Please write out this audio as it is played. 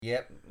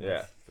Yep.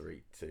 Yeah.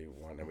 3, 2,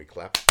 1, and we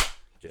clap.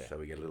 Just so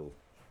we get a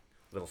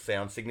little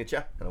sound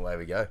signature, and away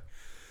we go.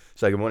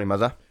 So good morning,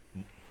 Muzzer.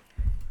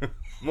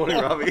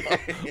 Morning, Ravi.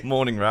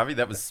 Morning, Ravi.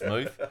 That was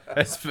smooth,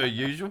 as per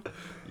usual.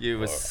 You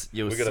were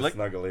We got to slick.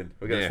 snuggle in.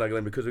 We got to snuggle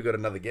in because we've got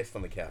another guest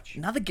on the couch.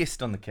 Another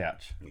guest on the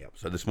couch. Yep.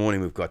 So this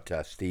morning we've got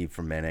Steve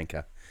from Man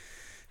Anchor,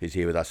 who's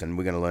here with us, and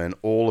we're going to learn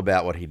all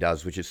about what he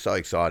does, which is so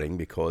exciting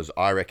because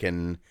I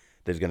reckon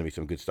there's going to be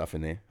some good stuff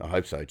in there. I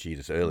hope so. Geez,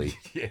 it's early.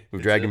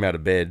 We've dragged him out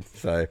of bed,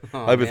 so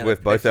hope it's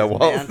worth both our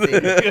whiles.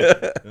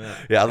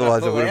 Yeah,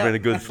 otherwise it would have been a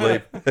good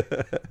sleep.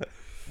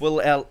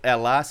 Well, our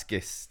last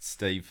guest,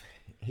 Steve,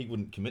 he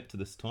wouldn't commit to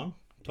this time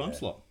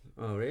slot.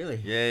 Oh, really?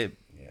 Yeah,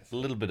 it's a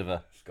little bit of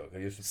a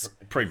He's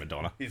prima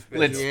donna.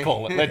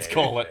 Let's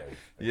call it.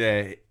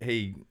 Yeah,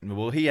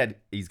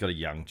 he's got a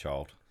young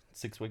child,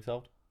 6 weeks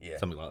old. Yeah.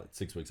 Something like that,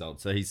 6 weeks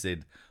old. So he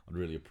said, I'd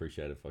really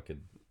appreciate it if I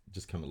could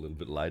just come a little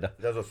bit later.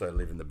 He does also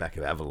live in the back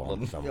of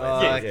Avalon somewhere.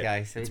 Oh, Yeah.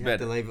 okay. So you have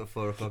to leave at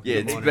 4 o'clock Yeah,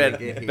 in the it's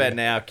morning. about an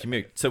hour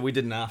commute. So we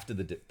did an after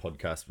the dip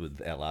podcast with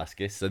our last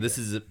guest. So this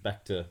is it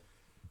back to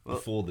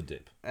before the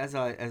dip. As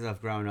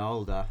I've grown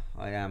older,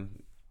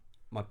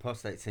 my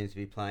prostate seems to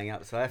be playing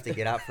up, so I have to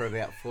get up for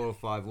about 4 or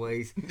 5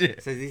 weeks. Yeah.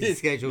 So this is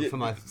scheduled for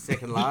my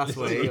second last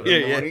week of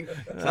the morning,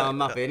 so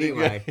I'm up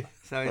anyway.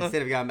 So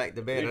instead of going back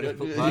to bed, I just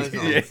put clothes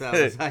on, so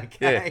it's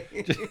okay.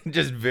 Yeah.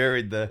 Just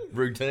varied the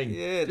routine.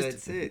 Yeah,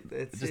 that's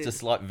it. Just a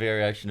slight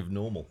variation of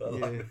normal.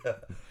 Yeah.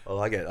 I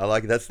like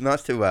it. That's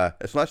nice to.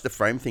 It's nice to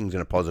frame things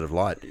in a positive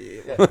light.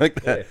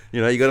 Like that.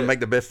 You know, you got to make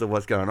the best of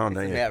what's going on,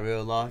 don't It's you? about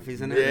real life,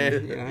 isn't it? Yeah.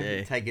 You know,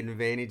 Yeah. taking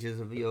advantages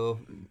of your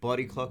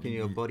body clock and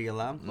your body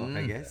alarm clock,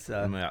 I guess.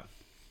 So. I'm out.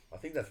 I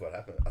think that's what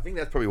happened. I think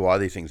that's probably why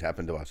these things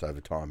happen to us over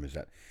time. Is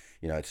that,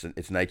 you know,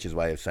 it's nature's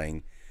way of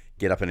saying,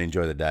 get up and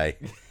enjoy the day.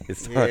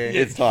 It's time.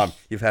 It's time.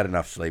 You've had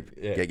enough sleep.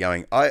 Yeah. Get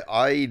going.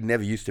 I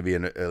never used to be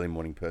an early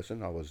morning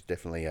person. I was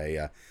definitely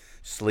a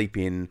sleep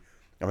in.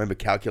 I remember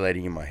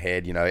calculating in my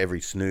head, you know, every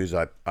snooze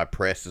I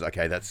pressed is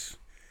okay. That's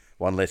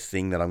one less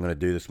thing that I'm going to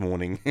do this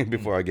morning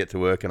before I get to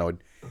work, and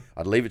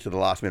I'd leave it to the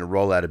last minute,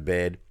 roll out of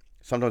bed.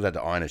 Sometimes I had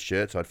to iron a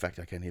shirt, so in fact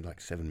I need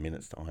like 7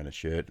 minutes to iron a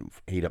shirt and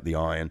heat up the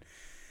iron,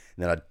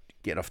 and then I'd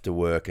get off to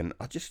work, and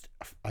I just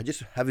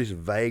have this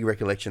vague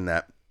recollection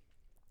that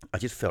I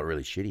just felt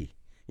really shitty.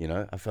 You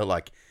know, I felt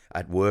like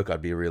at work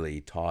I'd be really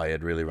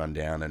tired, really run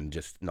down, and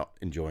just not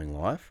enjoying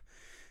life.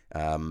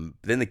 Then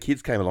the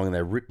kids came along and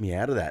they ripped me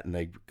out of that, and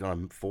they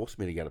kind of forced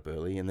me to get up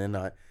early. And then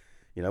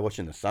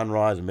watching the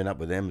sunrise and been up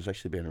with them has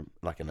actually been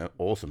like an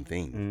awesome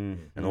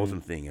thing, awesome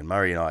thing. And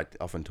Murray and I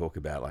often talk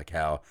about like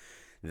how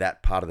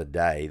that part of the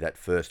day, that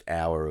first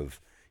hour of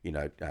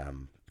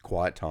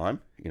quiet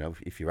time, you know,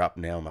 if you're up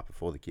now, I'm up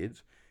before the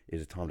kids,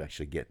 is a time to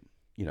actually get,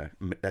 you know,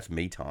 that's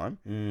me time,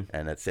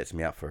 and it sets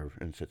me up for,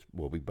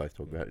 we both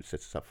talk about it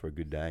sets us up for a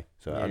good day.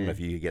 So I don't know if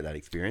you get that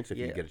experience, if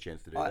you get a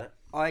chance to do that.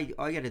 I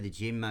go to the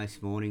gym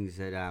most mornings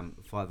at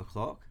 5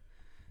 o'clock,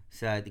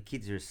 so the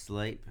kids are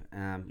asleep.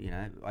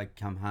 I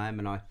come home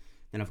and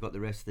then I've got the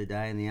rest of the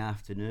day in the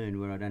afternoon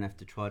where I don't have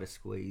to try to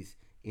squeeze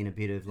in a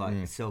bit of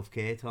like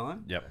self-care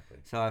time. Yep.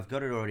 So I've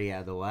got it already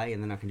out of the way,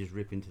 and then I can just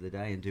rip into the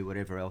day and do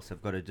whatever else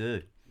I've got to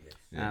do.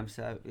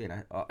 So you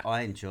know,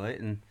 I enjoy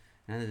it, and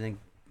then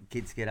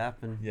kids get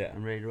up and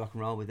I'm ready to rock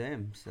and roll with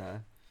them.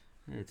 So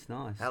it's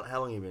nice. How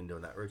long have you been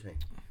doing that routine?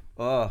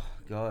 Oh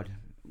God!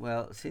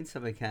 Well, since I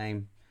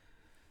became,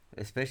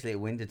 especially at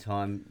winter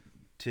time,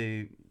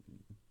 too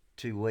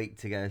weak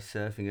to go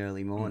surfing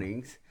early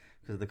mornings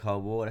because of the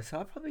cold water. So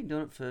I've probably been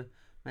doing it for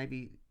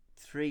maybe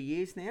 3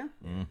 years now.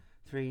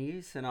 3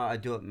 years, and I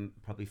do it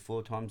probably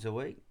 4 times a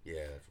week.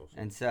 Yeah, that's awesome.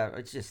 And so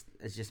it's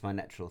just my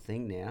natural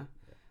thing now.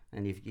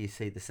 And you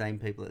see the same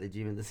people at the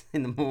gym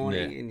in the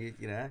morning, and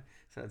you know,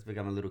 so it's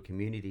become a little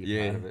community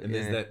part of it. And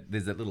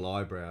there's that little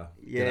eyebrow.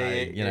 Yeah,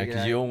 you know,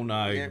 because you all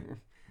know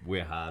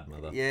we're hard,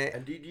 mother. Yeah.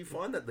 And do you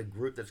find that the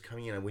group that's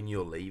coming in when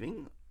you're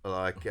leaving,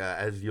 like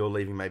as you're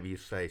leaving, maybe you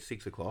say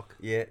 6 o'clock,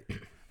 Yeah.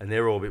 and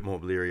they're all a bit more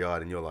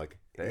bleary-eyed, and you're like,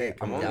 hey,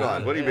 come on, done.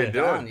 guys, what have you been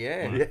doing?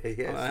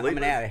 Done, I'm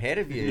an hour ahead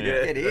of you.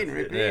 Get in,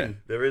 rip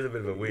in. There is a bit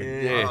of a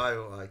win. Yeah.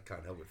 I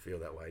can't help but feel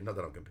that way. Not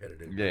that I'm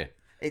competitive. Yeah.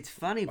 It's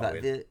funny,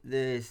 but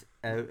there's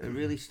a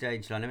really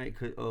strange dynamic.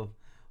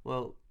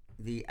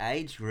 The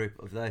age group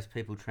of those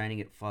people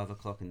training at 5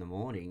 o'clock in the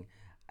morning,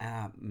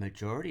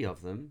 majority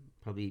of them,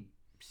 probably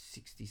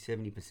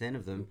 60-70%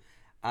 of them,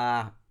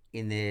 are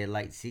in their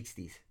late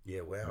 60s.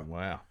 Yeah, wow.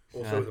 Wow.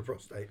 Also with the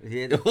prostate.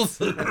 Yeah,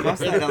 also the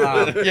prostate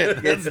alarm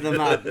gets them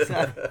up.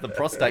 So. The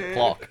prostate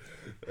clock.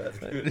 That's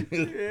good.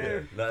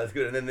 No, that's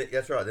good. And then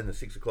that's right. Then the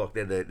 6 o'clock,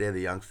 they're the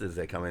youngsters.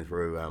 They're coming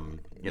through.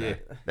 You know,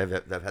 they've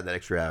had that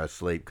extra hour of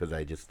sleep because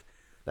they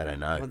don't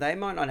know. Well, they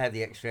might not have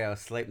the extra hour of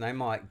sleep. They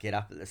might get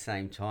up at the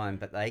same time,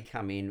 but they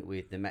come in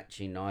with the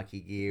matching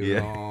Nike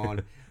gear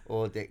on,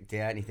 all decked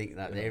out, and you think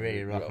that they're ready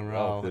to rock and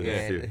roll.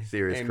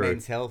 Serious crew.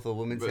 Men's Health or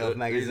Women's Health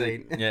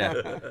magazine.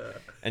 Yeah.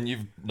 And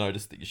you've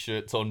noticed that your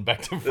shirt's on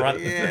back to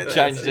front. Yeah,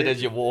 changed it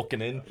as you're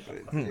walking in.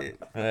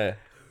 Yeah.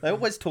 They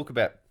always talk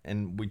about,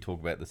 and we talk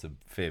about this a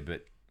fair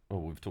bit,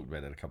 we've talked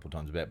about it a couple of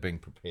times, about being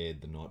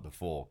prepared the night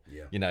before.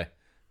 Yeah. You know,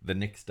 the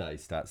next day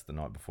starts the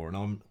night before,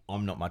 and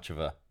I'm not much of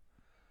a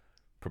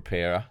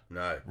preparer.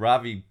 No.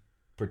 Ravi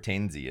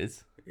pretends he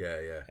is,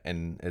 Yeah.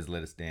 and has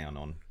let us down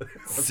on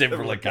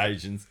several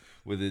occasions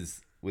with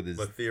his My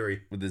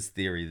theory.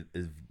 theory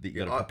is that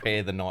you got to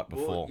prepare the night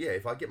before. Well, yeah,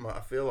 I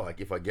feel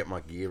like if I get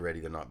my gear ready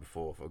the night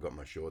before, if I've got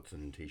my shorts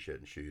and t-shirt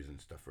and shoes and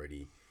stuff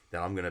ready,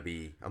 then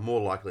I'm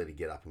more likely to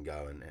get up and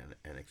go and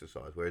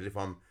exercise. Whereas if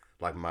I'm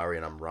like Murray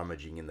and I'm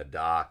rummaging in the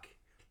dark,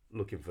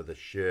 looking for the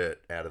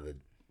shirt out of the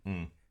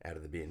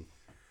bin,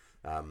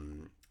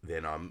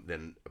 then I'll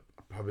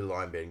probably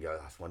lie in bed and go,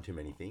 that's one too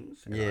many things.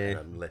 And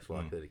I'm less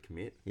likely to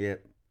commit.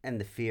 Yep. And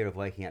the fear of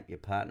waking up your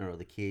partner or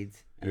the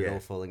kids and it all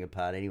falling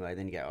apart anyway.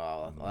 Then you go,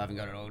 oh, I haven't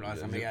got it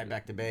organised. I'm going to go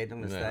back to bed.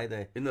 I'm going to stay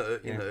there. In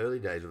the early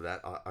days of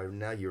that, I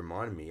now you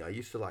reminded me, I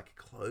used to like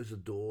close the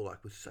door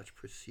like with such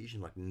precision,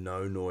 like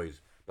no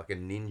noise, like a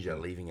ninja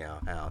leaving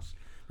our house.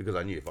 Because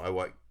I knew if I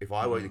woke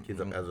the kids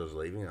up as I was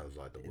leaving, I was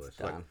like the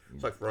worst.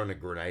 It's like throwing a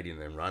grenade in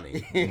and then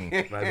running.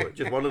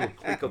 Just one little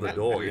click of the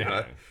door, you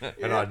know.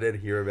 And I'd then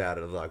hear about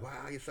it. I was like,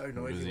 wow, you're so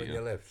noisy when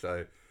you left.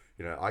 So,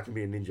 you know, I can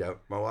be a ninja.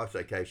 My wife's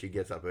okay. She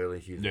gets up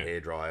early. She uses a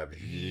hairdryer.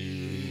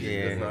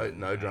 There's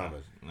no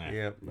dramas.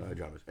 Yep. No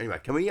dramas.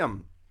 Anyway, can we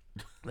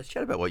let's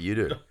chat about what you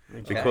do,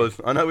 because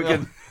I know we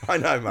can. I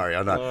know, Murray.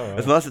 I know right.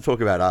 It's nice to talk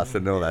about us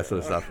and all that sort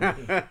of stuff.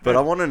 But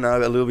I want to know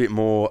a little bit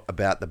more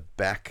about the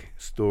back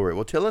story.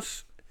 Well, tell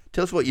us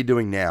what you're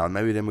doing now, and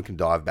maybe then we can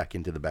dive back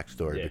into the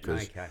backstory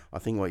because I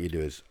think what you do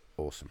is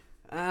awesome.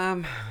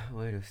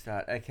 Where to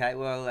start? Okay,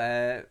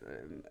 well,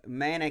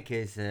 Manic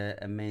is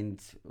a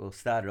men's,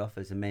 started off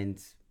as a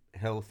men's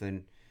health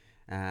and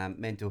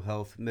mental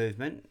health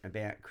movement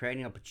about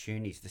creating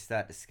opportunities to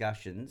start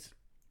discussions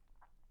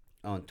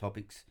on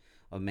topics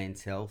of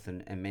men's health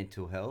and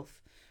mental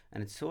health.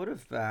 And it's sort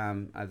of,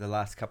 over the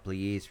last couple of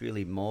years,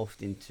 really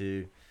morphed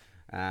into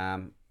a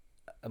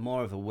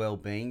more of a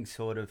well-being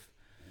sort of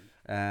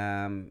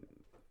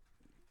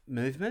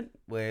movement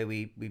where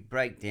we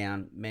break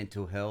down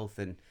mental health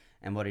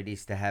and what it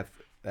is to have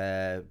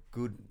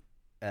good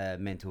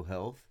mental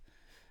health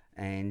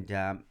and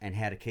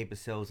how to keep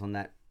ourselves on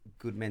that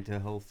good mental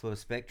health sort of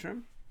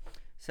spectrum.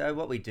 So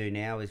what we do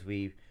now is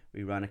we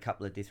run a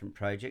couple of different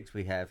projects.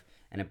 We have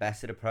an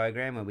ambassador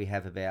program where we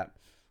have about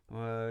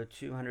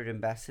 200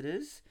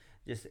 ambassadors,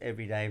 just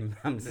everyday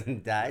mums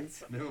and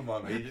dads. Never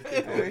mind me.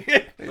 And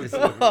there's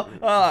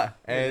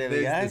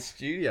the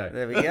studio.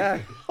 There we go.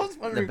 I was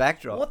wondering, The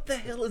backdrop. what the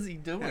hell is he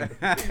doing?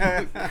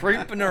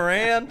 Creeping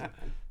around.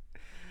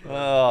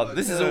 Oh,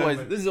 this is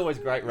always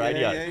great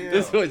radio. Yeah.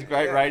 This is always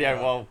great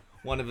radio while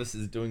one of us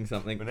is doing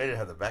something. We need to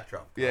have the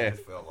backdrop. Yeah. I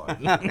just felt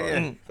like.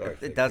 Sorry,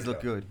 It does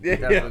look good. Yeah.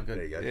 It does look There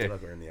good. you go. Yeah. Feel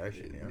like we're in the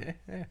ocean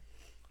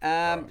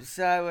now.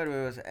 So what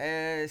was?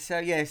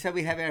 So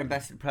we have our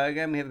ambassador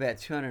program. We have about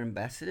 200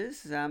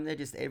 ambassadors. They're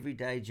just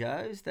everyday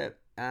Joes that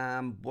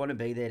want to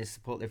be there to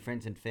support their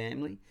friends and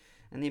family.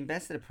 And the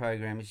ambassador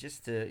program is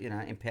just to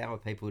empower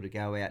people to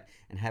go out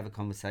and have a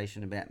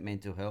conversation about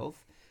mental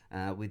health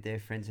with their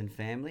friends and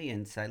family,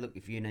 and say, look,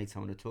 if you need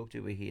someone to talk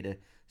to, we're here to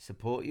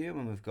support you.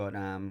 And we've got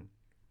an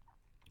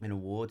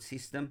award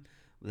system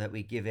that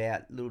we give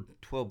out, little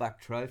 $12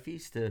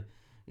 trophies to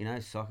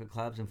soccer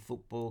clubs and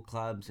football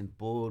clubs and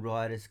board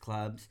riders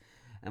clubs.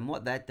 And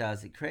what that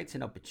does, it creates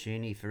an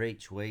opportunity for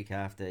each week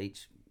after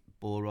each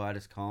board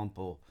riders comp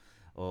or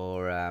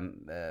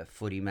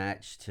footy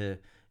match to,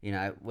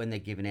 when they're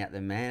giving out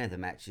the man of the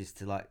match, is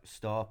to like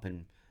stop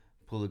and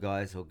pull the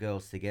guys or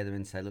girls together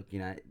and say, look,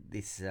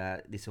 this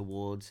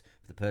award's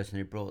for the person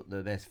who brought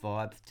the best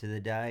vibe to the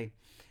day.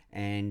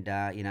 And,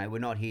 we're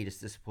not here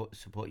just to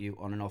support you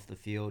on and off the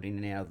field, in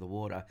and out of the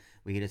water.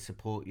 We're here to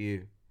support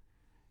you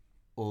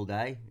all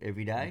day,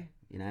 every day.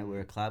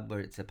 We're a club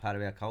where it's a part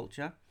of our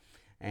culture.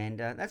 And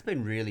that's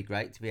been really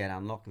great to be able to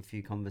unlock a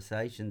few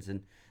conversations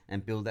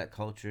and build that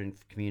culture and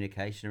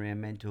communication around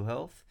mental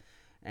health.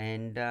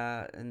 And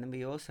then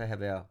we also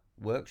have our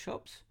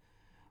workshops,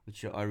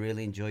 which I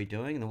really enjoy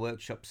doing. And the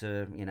workshops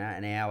are,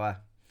 an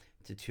hour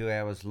to 2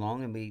 hours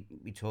long, and we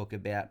talk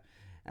about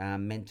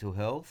mental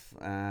health.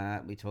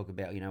 We talk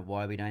about,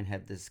 why we don't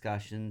have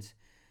discussions,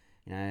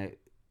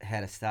 how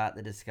to start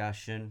the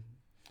discussion.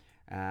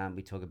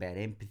 We talk about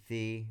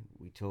empathy.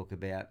 We talk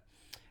about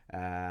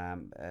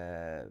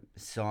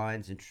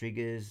signs and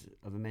triggers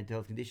of a mental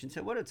health condition.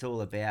 So what it's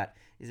all about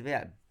is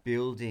about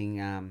building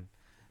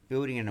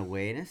an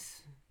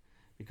awareness,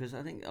 because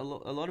I think a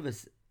lot of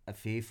us are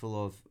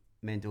fearful of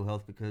mental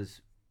health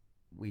because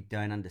we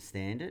don't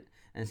understand it,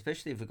 and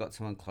especially if we've got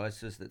someone close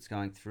to us that's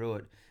going through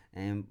it,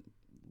 and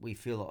we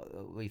feel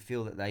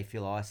that they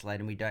feel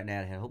isolated and we don't know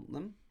how to help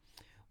them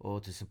or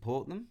to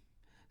support them.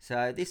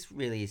 So this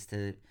really is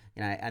to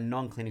a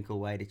non-clinical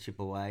way to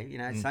chip away.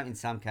 In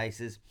some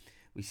cases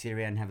we sit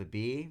around and have a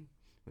beer.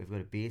 We've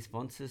got a beer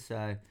sponsor,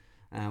 so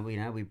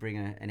we bring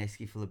an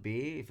esky full of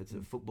beer if it's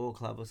a football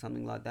club or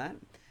something like that,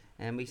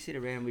 and we sit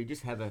around. We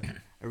just have a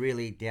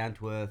really down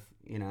to earth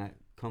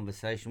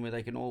conversation where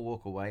they can all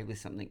walk away with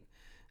something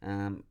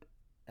and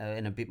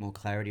a bit more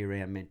clarity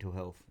around mental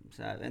health.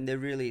 So, and they're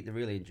really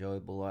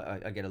enjoyable.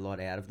 I get a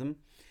lot out of them.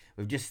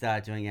 we've just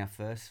started doing our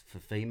first for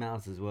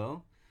females as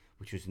well,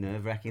 which was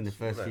nerve-wracking the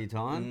first few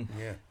times.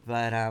 Yeah.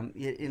 But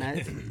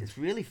it's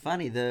really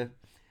funny. The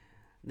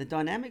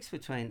dynamics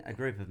between a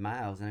group of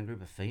males and a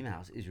group of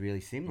females is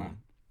really similar.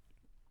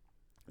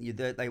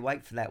 They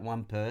wait for that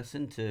one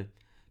person to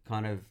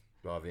kind of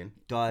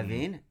dive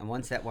in, and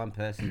once that one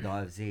person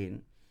dives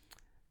in,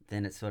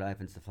 then it sort of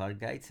opens the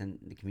floodgates and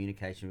the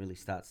communication really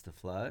starts to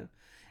flow.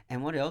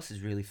 And what else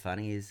is really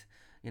funny is,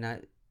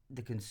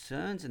 the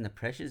concerns and the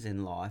pressures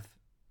in life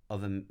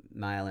of a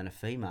male and a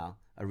female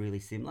are really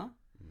similar.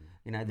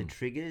 The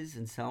triggers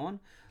and so on.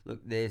 Look,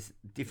 there's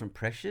different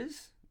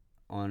pressures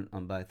on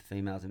both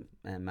females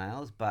and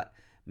males, but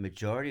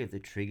majority of the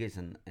triggers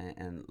and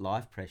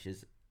life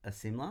pressures are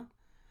similar.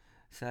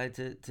 So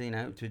to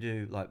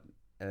do like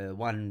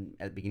one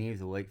at the beginning of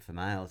the week for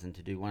males and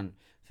to do one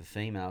for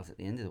females at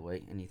the end of the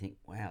week, and you think,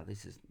 wow,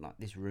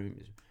 this room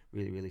is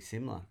really, really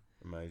similar.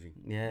 Amazing.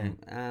 Yeah.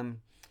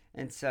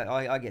 And so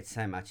I get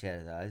so much out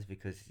of those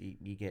because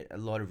you get a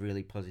lot of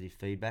really positive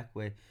feedback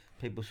where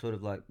people sort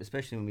of like,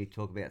 especially when we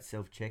talk about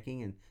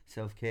self-checking and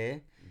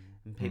self-care,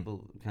 and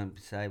people come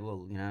say,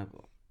 well,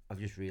 I've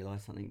just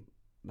realised something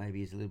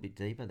maybe is a little bit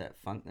deeper, that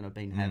funk that I've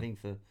been having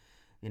for,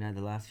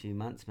 the last few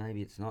months.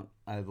 Maybe it's not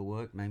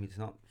overwork, maybe it's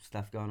not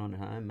stuff going on at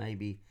home,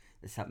 maybe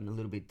there's something a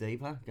little bit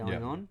deeper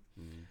going on.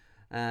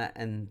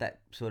 And that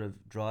sort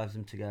of drives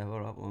them to go, all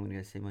right, well, I'm going to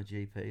go see my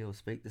GP or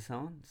speak to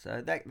someone.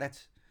 So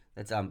that's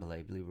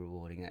unbelievably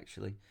rewarding,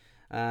 actually.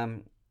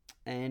 And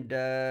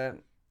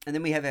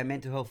then we have our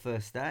mental health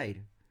first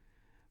aid,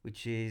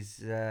 which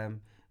is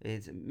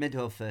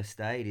mental health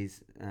first aid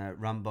is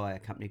run by a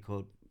company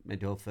called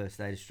Mental Health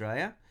First Aid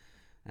Australia,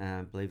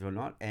 believe it or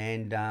not,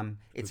 and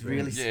it's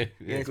really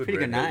it's a pretty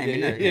good name,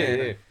 isn't it?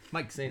 Yeah.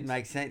 Makes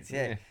sense.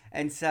 Yeah.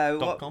 And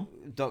so .com?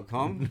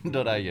 .com .au.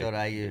 There you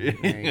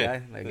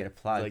go. They get a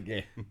plug.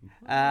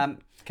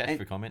 Cash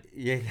for comment.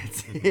 Yeah,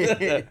 that's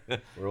it.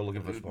 We're all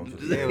looking for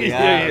sponsors. There we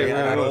are.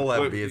 Yeah, we all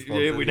have beer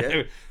sponsors. Yeah, we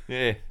do.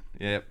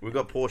 Yeah. We've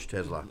got Porsche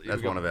Tesla.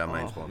 That's one of our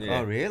main sponsors.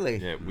 Oh, really?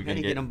 Yeah, How do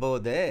you get on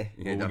board there?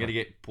 Well, we're going to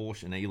get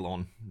Porsche and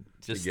Elon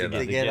just Together.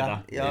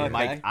 together. Yeah, okay.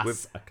 Make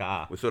us a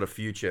car. We're sort of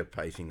future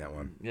pacing that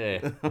one.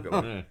 Yeah.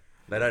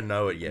 They don't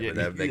know it yet, Yeah.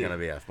 but they're going to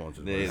be our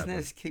sponsors. when it Just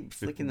happens. keep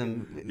flicking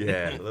them.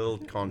 Yeah, a little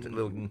content,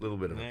 little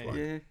bit of a plug.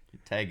 Yeah.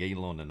 Tag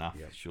Elon enough,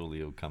 surely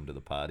he'll come to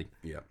the party.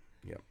 Yeah.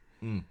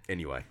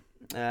 Anyway,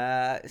 So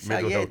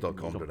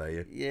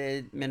mentalhealth.com.au.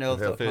 yeah,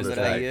 mentalhealth.com.au.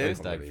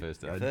 First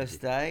aid.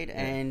 First aid,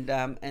 and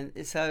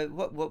so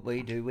what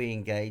we do, we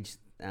engage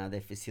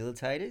their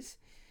facilitators,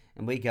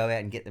 and we go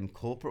out and get them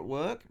corporate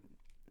work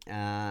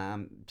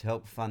to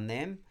help fund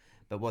them.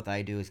 But what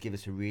they do is give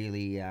us a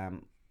really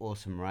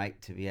awesome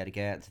rate to be able to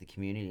go out to the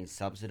community and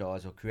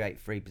subsidise or create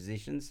free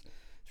positions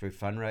through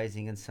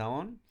fundraising and so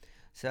on.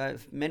 So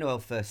mental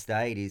health first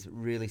aid is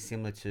really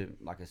similar to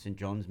like a St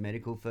John's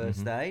medical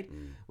first aid,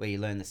 where you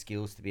learn the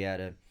skills to be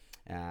able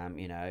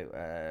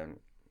to,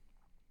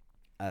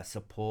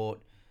 support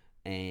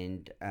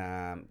and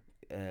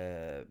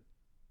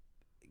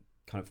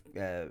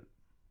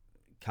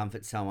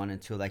comfort someone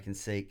until they can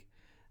seek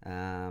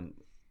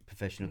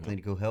professional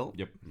clinical help.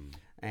 Yep.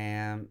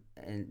 And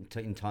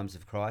in times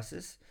of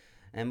crisis,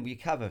 and we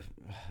cover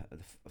a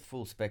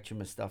full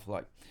spectrum of stuff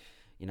like,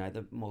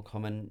 the more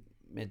common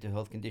mental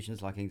health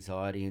conditions like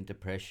anxiety and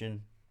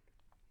depression,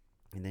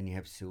 and then you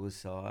have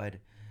suicide,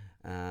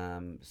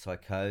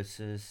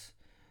 psychosis,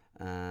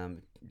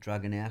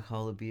 drug and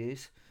alcohol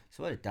abuse.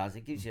 So what it does,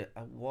 it gives you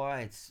a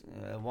wide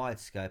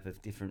scope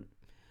of different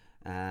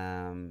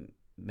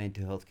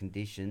mental health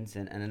conditions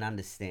and an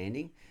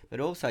understanding, but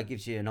also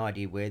gives you an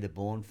idea where they're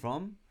born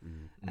from,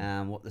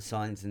 what the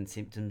signs and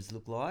symptoms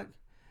look like,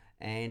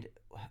 and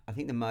I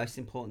think the most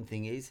important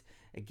thing is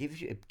it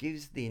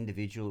gives the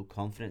individual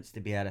confidence to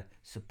be able to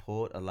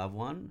support a loved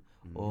one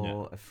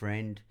or a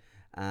friend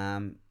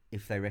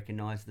if they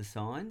recognise the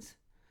signs.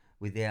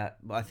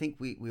 I think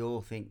we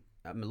all think,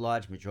 a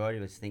large majority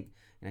of us think,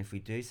 if we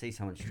do see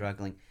someone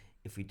struggling,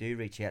 if we do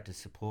reach out to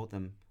support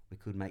them, we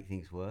could make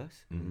things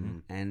worse,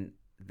 and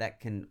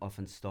that can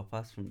often stop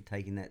us from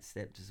taking that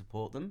step to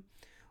support them,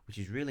 which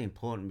is really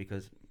important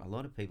because a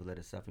lot of people that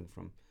are suffering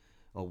from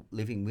or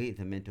living with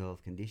a mental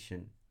health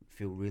condition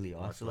feel really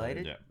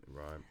isolated. Yeah.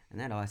 Right. And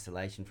that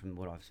isolation, from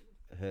what I've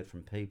heard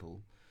from people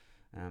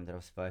that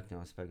I've spoken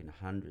to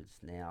hundreds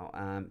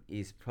now,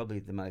 is probably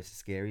the most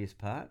scariest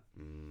part.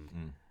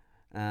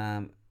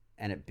 And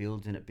it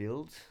builds and it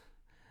builds.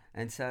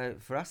 And so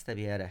for us to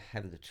be able to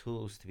have the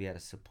tools to be able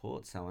to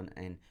support someone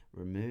and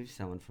remove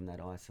someone from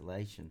that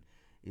isolation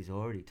is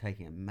already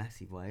taking a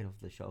massive weight off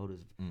the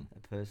shoulders of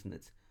a person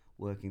that's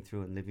working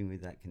through and living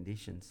with that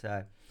condition.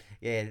 So,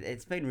 yeah,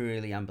 it's been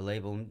really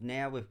unbelievable.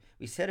 Now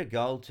we set a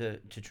goal to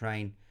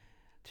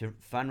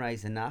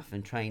fundraise enough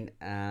and train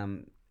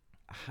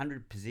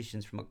 100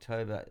 positions from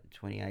October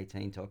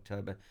 2018 to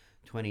October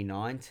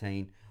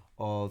 2019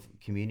 of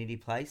community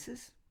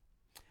places.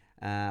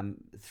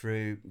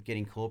 through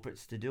getting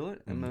corporates to do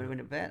it, and we're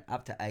about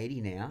up to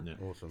 80 now. Yeah.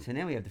 Awesome. So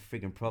now we have the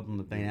frigging problem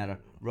of being able to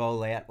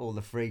roll out all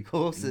the free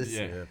courses.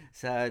 Yeah. Yeah.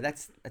 So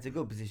that's a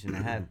good position to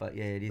have, but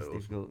yeah, it is Awesome.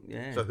 difficult.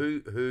 Yeah. So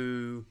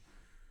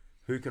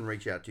who can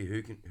reach out to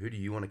you? Who do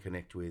you want to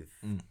connect with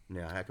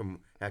now?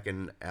 How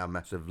can our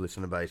massive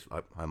listener base?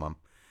 Hi, Mum.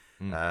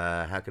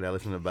 How can our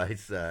listener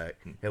base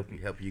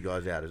help you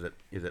guys out?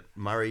 Is it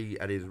Murray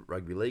at his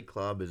rugby league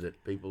club? Is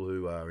it people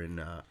who are in?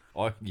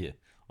 I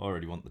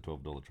already want the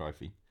 $12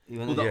 trophy. You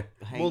want Well,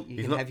 to, hey, well, you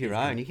he's can not- have your he's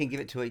own. You can give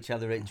it to each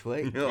other each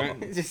week. Oh.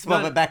 Just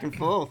swap it back and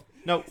forth.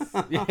 No,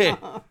 yeah.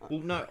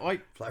 Well, no,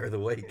 Player of the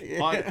week.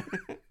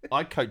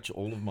 I coach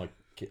all of my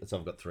kids. So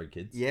I've got 3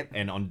 kids. Yep.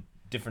 And on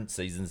different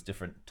seasons,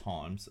 different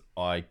times,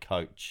 I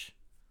coach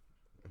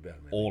About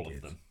a million all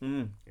kids. of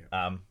them.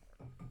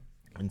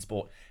 In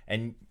sport,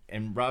 and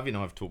Ravi and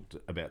I have talked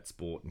about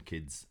sport and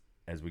kids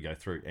as we go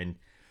through, and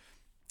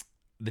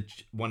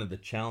one of the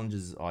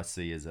challenges I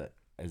see as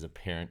a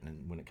parent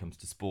and when it comes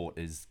to sport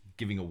is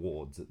giving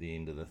awards at the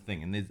end of the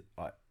thing. And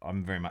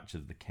I'm very much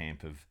of the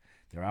camp of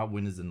there are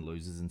winners and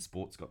losers, and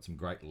sport's got some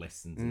great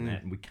lessons in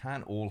that, and we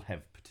can't all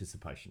have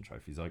participation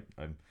trophies.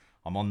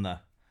 I'm on the,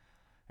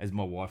 as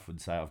my wife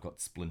would say, I've got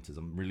splinters.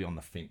 I'm really on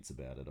the fence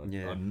about it.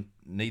 I'm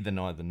neither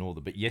nor.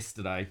 But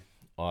yesterday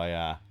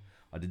I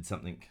did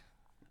something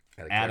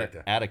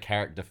out of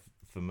character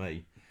for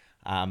me.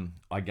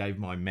 I gave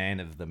my man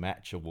of the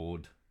match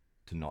award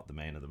to not the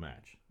man of the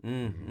match.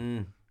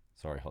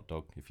 Sorry, Hot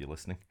Dog, if you're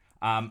listening.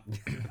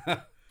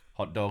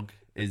 Hot Dog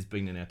has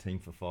been in our team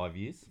for 5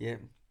 years. Yeah.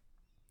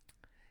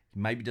 He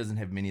maybe doesn't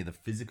have many of the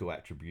physical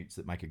attributes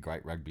that make a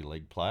great rugby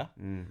league player,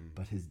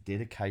 but his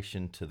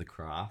dedication to the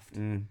craft,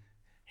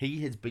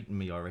 he has beaten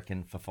me, I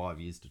reckon, for 5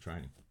 years to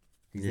training.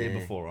 He's there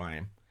before I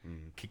am,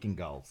 kicking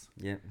goals.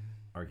 Yeah.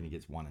 I reckon he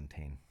gets 1 in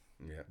 10.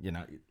 Yeah. You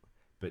know,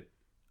 but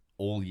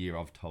all year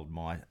I've told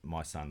my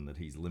son that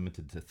he's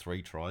limited to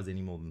 3 tries.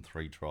 Any more than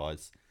 3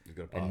 tries, You've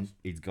got to pass. and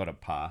he's got to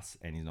pass,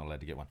 and he's not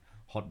allowed to get one.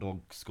 Hot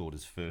Dog scored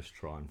his first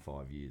try in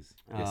 5 years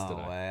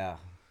yesterday. Oh, wow.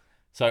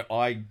 So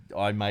I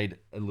made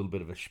a little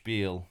bit of a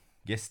spiel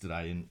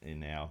yesterday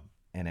in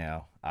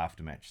our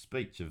after-match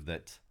speech of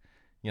that,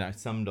 you know,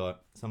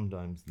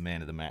 sometimes the man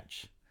of the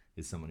match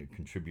is someone who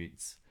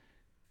contributes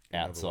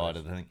outside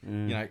of the thing.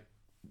 You know,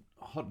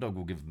 Hot Dog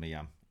will give me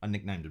I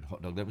nicknamed him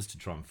Hot Dog. That was to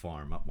try and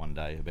fire him up one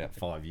day about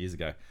 5 years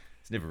ago.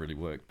 It's never really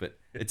worked, but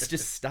it's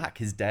just stuck.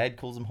 His dad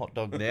calls him Hot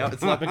Dog now.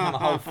 It's like become a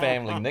whole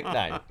family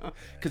nickname.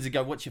 Because you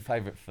go, "What's your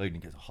favourite food?" And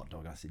he goes, "Hot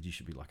dog." I said, "You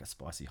should be like a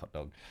spicy hot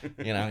dog."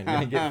 You know, and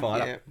then you get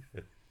fired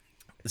up.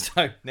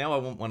 So now I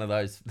want one of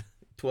those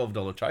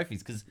 $12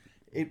 trophies because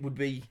it would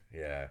be,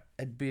 it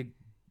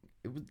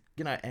would,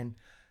 you know, and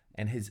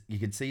you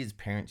could see his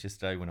parents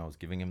yesterday when I was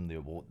giving him the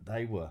award.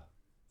 They were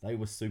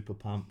super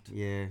pumped.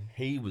 Yeah.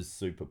 He was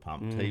super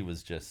pumped. He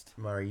was just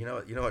Murray, you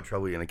know what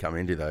trouble you're going to come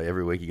into though.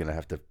 Every week you're going to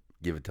have to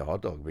give it to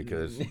Hot Dog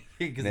because now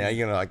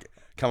you're going to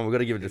come on. We've got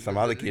to give it to some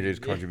other kid who's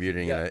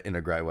contributing in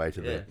a great way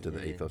to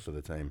the ethos of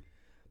the team.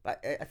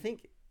 But I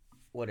think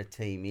what a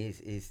team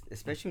is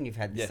especially when you've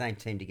had the same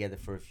team together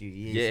for a few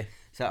years. Yeah.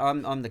 So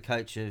I'm the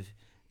coach of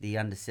the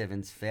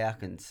under-7s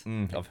Falcons.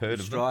 I've heard of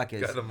them.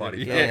 Strikers. Go the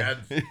mighty Yeah.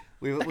 Falcons.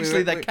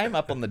 We They came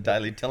up on the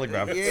Daily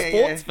Telegraph Yeah,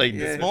 sports feed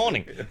yeah. this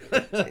morning.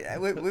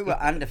 we were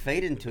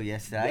undefeated until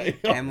yesterday,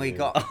 and we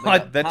got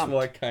That's pumped.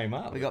 why it came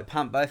up. We got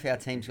pumped. Both our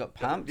teams got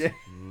pumped.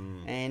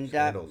 And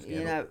Scandal.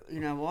 you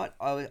know what?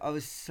 I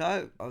was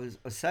so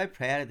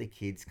proud of the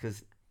kids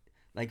because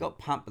they got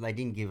pumped, but they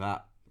didn't give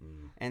up.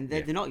 And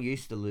they're not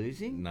used to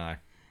losing. No.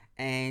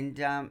 And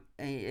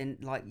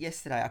like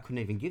yesterday, I couldn't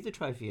even give the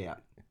trophy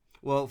out.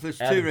 Well, for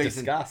Out two of reasons.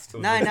 disgust.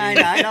 No, not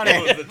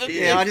out.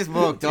 Yeah, I just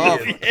walked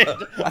off.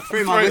 I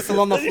threw my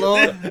whistle on the floor.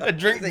 A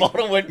drink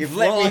bottle went You've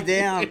flying. let me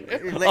down.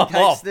 You've let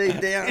Coach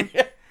Steve down.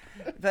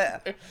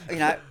 But, you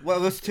know, well,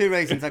 there was 2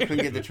 reasons I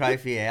couldn't give the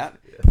trophy out.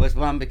 Was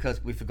one,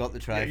 because we forgot the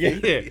trophy.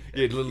 Yeah,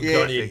 little Yeah.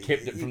 Johnny had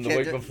kept it from You the kept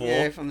week it, before.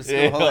 Yeah, from the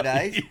school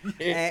holidays.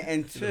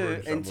 And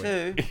room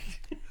two,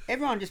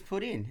 everyone just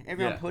put in.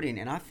 Everyone Yeah. put in.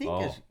 And I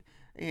think,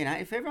 you know,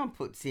 if everyone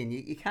puts in,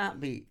 you can't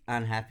be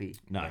unhappy.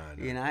 No.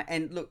 You know,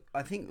 and look,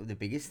 I think the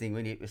biggest thing,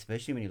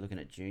 especially when you're looking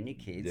at junior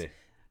kids,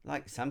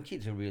 like some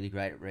kids are really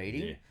great at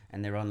reading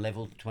and they're on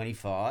level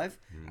 25,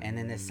 and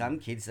then there's some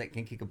kids that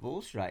can kick a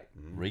ball straight.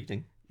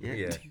 Reading.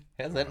 Yeah.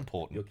 How's that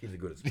important? Your kids are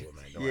good at sport,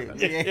 mate. Don't worry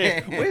about it.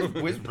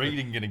 Yeah. Where's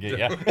reading going to get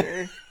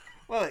you?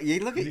 Well,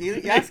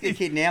 you ask a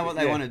kid now what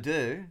they want to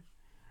do,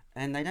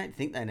 and they don't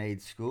think they need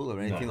school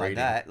or anything like reading.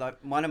 that. Like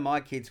one of my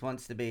kids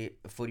wants to be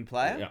a footy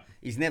player. Yeah.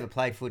 He's never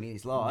played footy in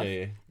his life.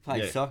 Yeah. He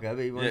played Yeah. soccer,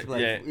 but he wants Yeah, to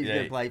play. yeah, He's yeah.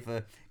 going to play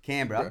for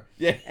Canberra.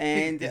 Yeah.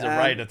 And He's a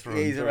Raider through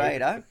and He's a through.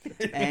 Raider,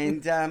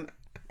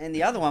 and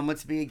the other one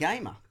wants to be a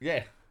gamer.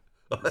 Yeah.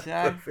 So,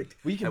 Well,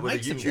 you can That was a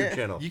make some YouTube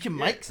channel. You can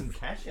make some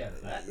cash out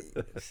of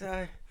that.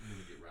 so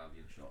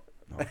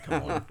Oh,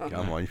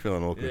 come on, you're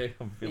feeling awkward. Yeah,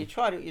 I'm You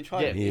feeling.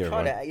 try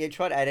Yeah.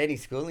 to add any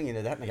schooling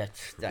into that, and they go,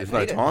 There's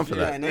no time for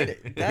that. Don't need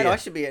it. Dad, I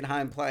should be at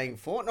home playing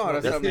Fortnite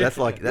or something. That's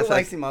like You're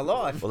wasting my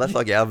life. Well, that's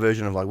like our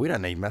version of like, we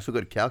don't need maths, we've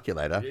got a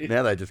calculator.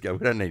 Now they just go, we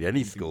don't need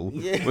any school.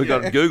 Yeah. We've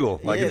got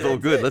Google. Like, Yeah, it's all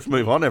that's good. it. Let's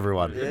move on,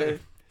 everyone. Yeah.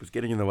 It's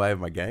getting in the way of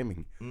my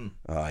gaming.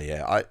 Oh,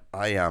 yeah.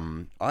 I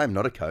am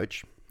not a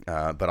coach,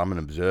 but I'm an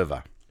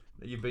observer.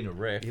 You've been a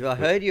ref. I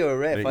heard you were a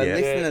ref. I Yeah.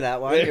 listened to that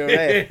one. You're a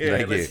ref. Yeah,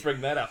 Thank let's you.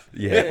 bring that up.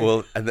 Yeah,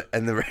 well, and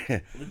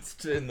the Let's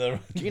turn the.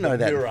 do you know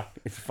that mirror.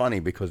 it's funny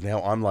because now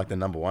I'm like the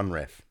number one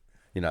ref.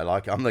 You know,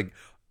 like I'm like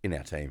in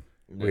our team.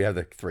 We have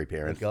the three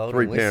parents, The golden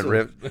 3 parent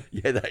whistle. refs.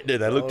 Yeah, they do.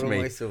 They look to Golden me.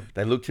 whistle.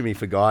 They look to me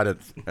for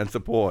guidance and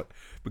support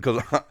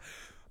because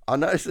I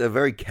noticed they're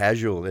very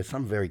casual. There's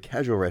some very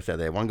casual refs out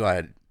there. One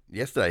guy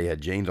yesterday he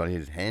had jeans on,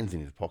 his hands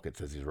in his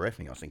pockets as he's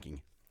reffing. I was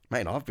thinking,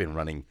 mate, I've been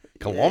running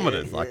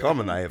kilometres. Like I'm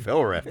an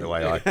AFL ref the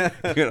way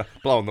I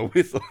blowing the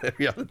whistle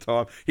every other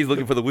time. He's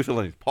looking for the whistle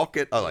in his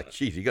pocket. I was like,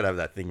 geez, you got to have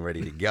that thing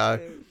ready to go.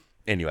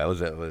 Anyway, it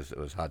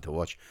was hard to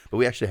watch. But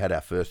we actually had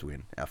our first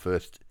win, our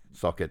first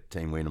soccer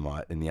team win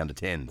in the under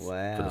 10s for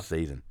Wow. the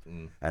season,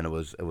 and it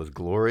was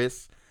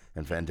glorious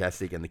and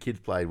fantastic, and the kids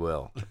played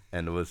well,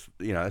 and it was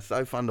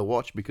so fun to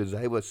watch because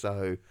they were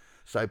so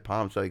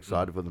pumped, so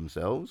excited for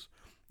themselves,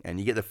 and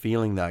you get the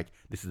feeling like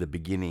this is the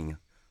beginning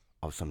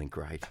of something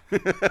great,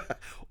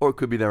 or it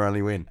could be their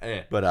only win.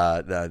 Yeah.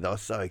 But they were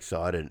so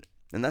excited,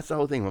 and that's the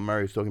whole thing what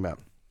Murray was talking about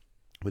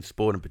with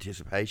sport and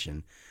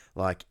participation.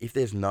 Like if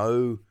there's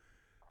no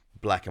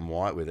black and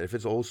white with it, if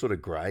it's all sort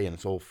of grey and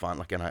it's all fun,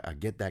 like, and I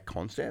get that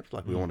concept,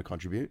 like we want to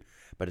contribute,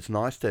 but it's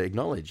nice to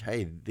acknowledge,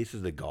 hey, this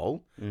is the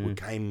goal. We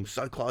came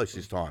so close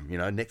this time.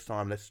 Next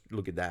time let's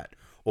look at that,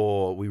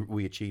 or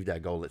we achieved our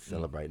goal. Let's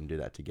celebrate and do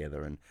that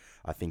together. And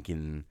I think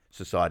in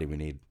society we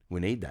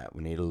need that.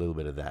 We need a little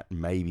bit of that.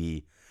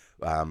 Maybe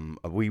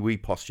we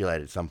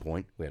postulated at some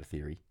point, we had a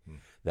theory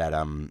that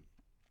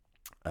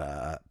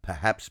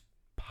perhaps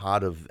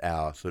part of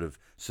our sort of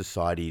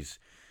society's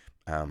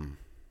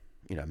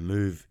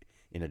move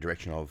in a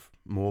direction of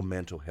more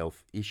mental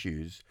health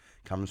issues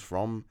comes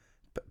from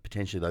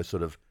potentially those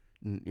sort of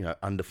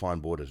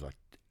undefined borders. Like,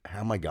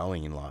 how am I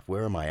going in life?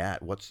 Where am I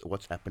at? What's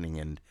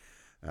happening? And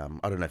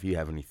I don't know if you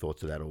have any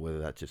thoughts of that, or whether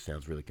that just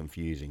sounds really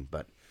confusing.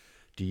 But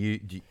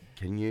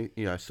can you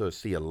sort of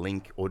see a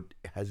link, or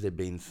has there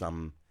been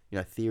some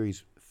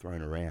theories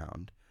thrown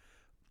around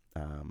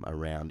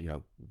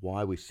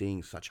why we're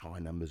seeing such high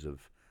numbers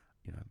of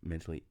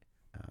mentally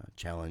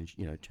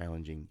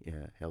challenging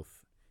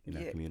health in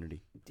our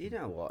community? Do you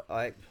know what?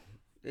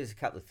 There's a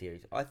couple of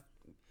theories.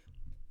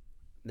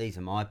 These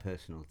are my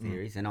personal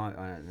theories, and I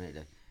don't need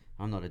to.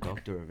 I'm not a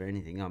doctor or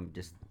anything. I'm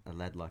just a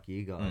lad like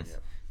you guys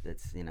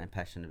that's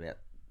passionate about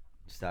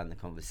starting the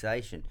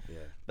conversation. Yeah.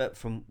 But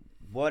from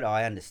what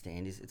I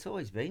understand, is it's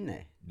always been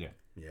there. Yeah.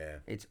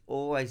 It's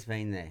always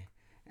been there,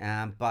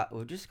 but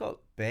we've just got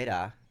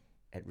better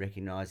at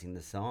recognising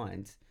the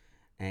signs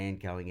and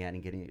going out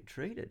and getting it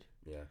treated.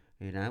 Yeah.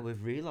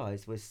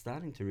 We're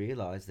starting to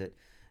realise that,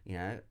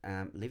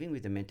 living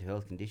with a mental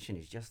health condition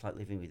is just like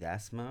living with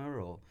asthma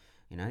or,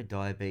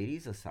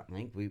 diabetes or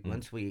something.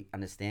 Once we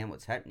understand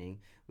what's happening,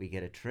 we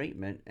get a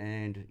treatment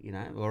and,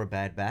 or a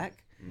bad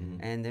back,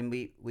 and then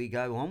we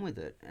go on with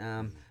it.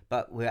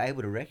 But we're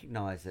able to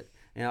recognise it.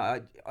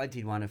 I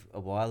did one a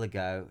while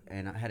ago,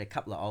 and I had a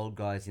couple of old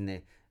guys in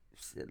their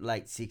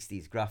late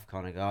 60s, gruff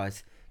kind of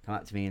guys, come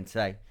up to me and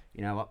say,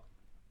 you know what,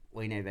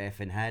 we never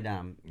effing had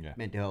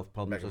mental health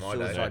problems Back or in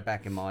my day. suicide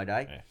back in my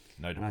day. Yeah,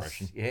 no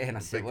depression. And I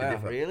said, Beg to wow,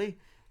 differ. really?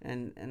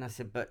 And I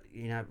said, but,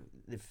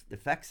 the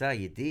facts are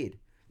you did.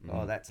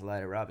 Oh, that's a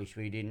load of rubbish.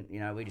 We didn't,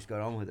 we just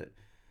got on with it.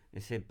 I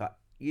said, but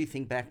you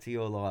think back to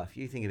your life.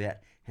 You think about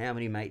how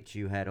many mates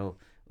you had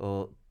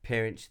or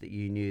parents that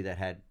you knew that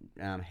had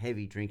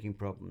heavy drinking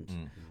problems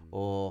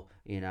or,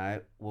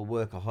 were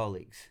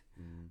workaholics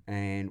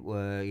and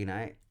were,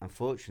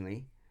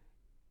 unfortunately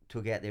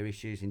took out their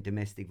issues in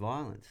domestic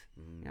violence.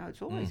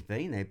 It's always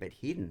been there, but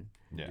hidden.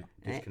 Yeah.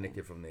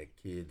 Disconnected from their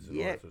kids and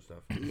all that sort of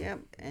stuff. Yeah,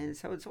 and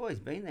so it's always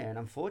been there. And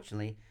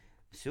unfortunately,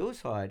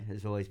 suicide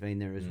has always been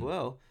there as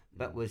well,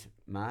 but was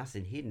masked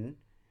and hidden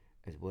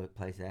as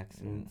workplace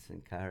accidents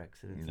and car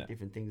accidents and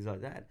different things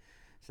like that.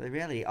 So the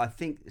reality, I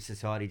think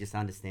society just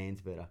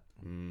understands better,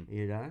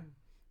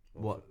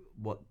 what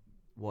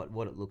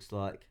it looks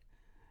like,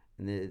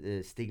 and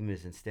the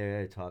stigmas and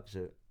stereotypes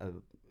are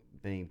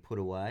being put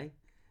away,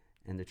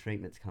 and the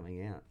treatment's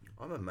coming out.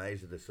 I'm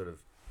amazed at the sort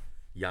of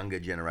younger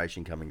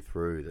generation coming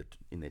through that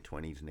in their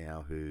 20s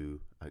now who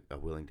are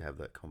willing to have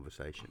that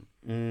conversation,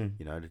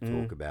 to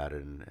talk about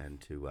it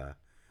and to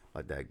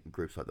like that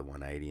groups like the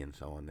 180 and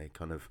so on. They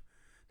kind of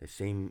it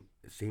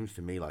seems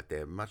to me like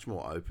they're much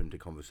more open to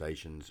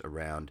conversations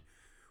around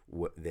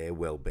their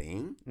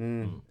well-being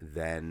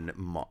than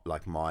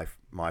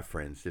my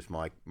friends, just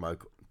my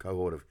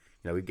cohort of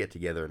we get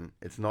together and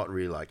it's not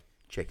really like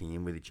checking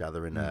in with each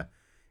other in a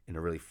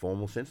really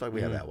formal sense. Like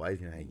we have our ways,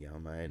 how you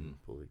going, mate, and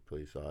pull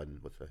you aside and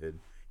what's ahead,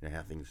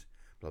 how things,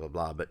 blah blah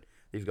blah. But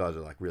these guys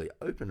are like really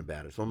open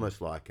about it. It's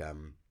almost like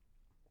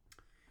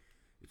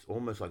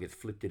almost like it's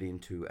flipped it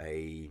into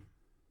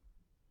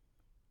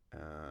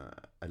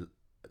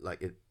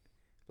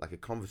like a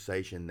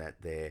conversation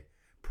that they're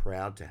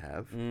proud to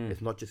have.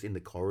 It's not just in the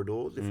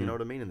corridors, if you know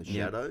what I mean, in the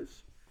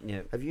shadows.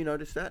 Yeah. Have you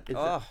noticed that?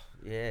 Yeah,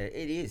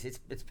 it is.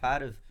 It's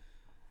part of,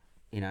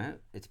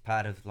 it's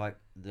part of like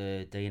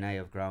the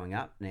DNA of growing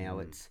up. Now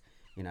it's,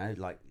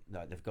 like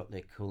they've got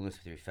their coolness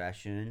through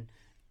fashion,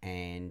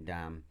 and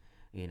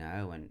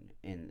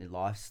and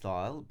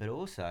lifestyle, but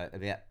also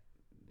about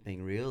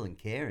being real and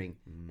caring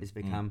has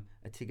become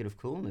a ticket of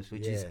coolness,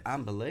 which is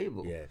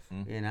unbelievable. Yes.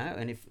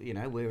 And if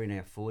we're in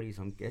our 40s,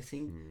 I'm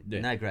guessing,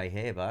 no grey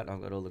hair, but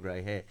I've got all the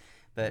grey hair.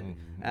 But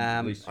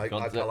At least I you've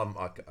got colour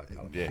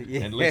some. them.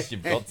 Yeah. At least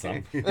you've got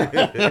some.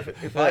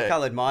 if I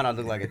coloured mine, I'd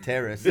look like a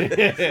terrorist. So,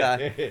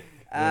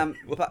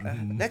 but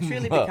that's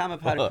really become a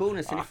part of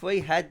coolness. And if we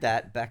had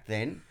that back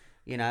then,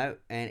 and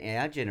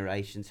our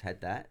generations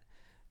had that,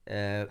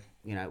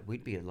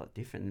 we'd be a lot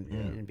different.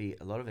 And it'd be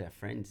a lot of our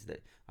friends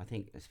that I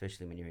think,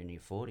 especially when you're in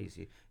your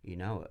 40s,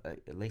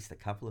 at least a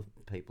couple of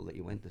people that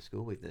you went to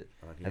school with that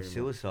have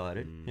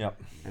suicided.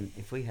 Yep. And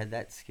if we had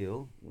that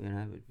skill,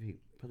 it'd be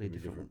probably a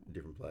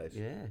different place.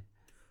 Yeah.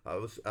 I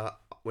was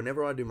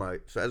whenever I do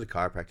as a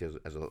chiropractor,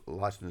 as a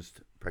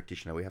licensed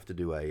practitioner, we have to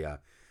do our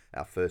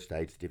first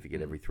aid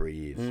certificate every 3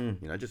 years.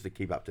 Just to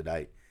keep up to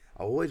date.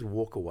 I always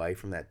walk away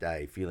from that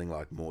day feeling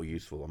like more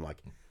useful. I'm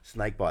like,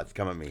 snake bites,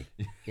 come at me.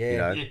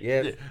 Yeah.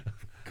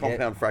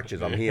 Compound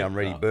fractures, I'm here, I'm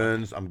ready.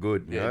 Burns, I'm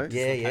good. Yeah.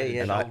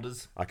 And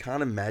Shoulders. I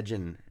can't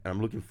imagine, and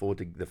I'm looking forward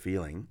to the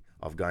feeling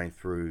of going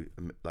through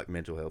like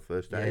mental health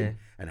first aid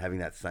and having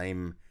that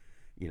same,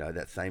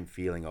 that same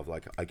feeling of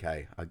like,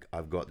 okay,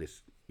 I've got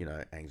this,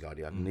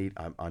 anxiety. I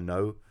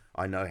know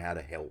how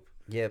to help.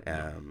 Yep.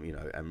 I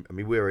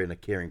mean, we're in a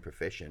caring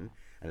profession,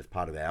 and it's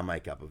part of our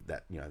makeup of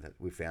that, that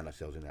we found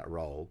ourselves in that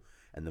role.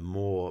 And the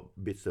more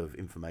bits of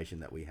information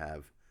that we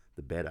have,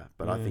 the better.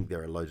 But I think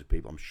there are loads of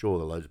people, I'm sure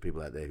there are loads of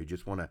people out there who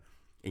just want to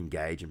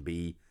engage and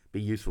be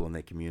useful in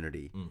their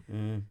community.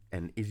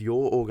 And is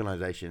your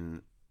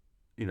organisation,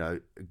 a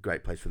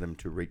great place for them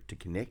to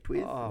connect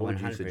with? Oh, What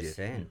would you suggest?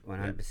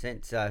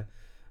 100%. So,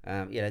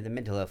 the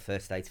mental health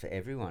first aid's for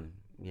everyone.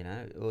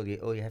 All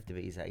you have to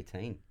be is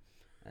 18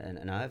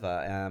 and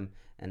over.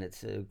 And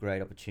it's a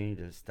great opportunity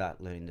to start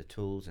learning the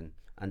tools and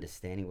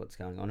understanding what's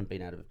going on and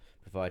being able to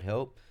provide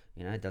help.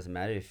 It doesn't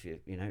matter if you,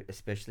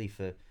 especially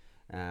for,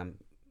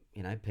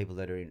 people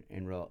that are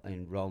in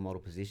role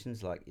model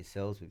positions like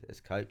yourselves as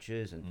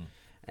coaches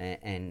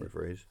and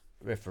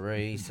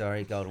referees,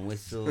 golden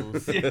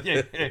whistles. We're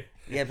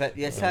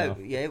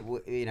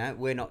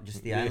not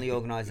just the only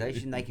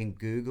organisation. They can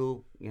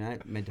Google,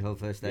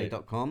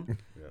 mentalhealthfirstaid.com.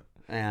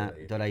 .au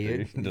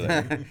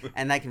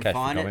and they can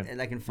find it. And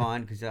they can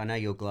find, because I know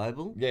you're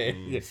global.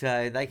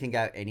 So they can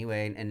go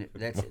anywhere, and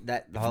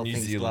the whole New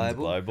thing's Zealand's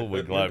global.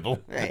 We're global.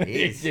 Yeah, it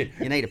is.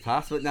 You need a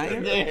passport,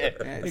 don't you?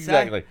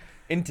 Exactly.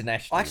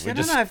 International. Actually, I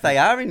don't know if they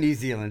are in New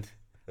Zealand.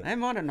 They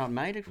might have not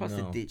made it across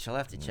the ditch. I'll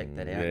have to check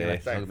that out. You'll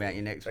have to talk about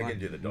your next They one. can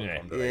do the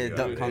 .com.au.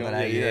 Yeah, .com.au.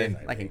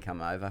 They can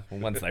come over.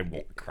 Well, once they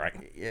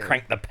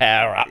crank the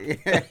power up.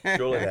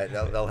 Surely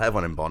they'll have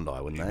one in Bondi,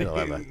 wouldn't they? They'll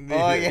have a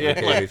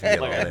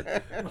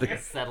Like a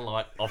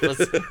satellite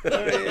office.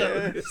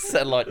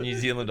 Satellite New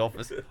Zealand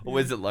office. Or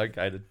where's it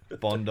located?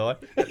 Bondi.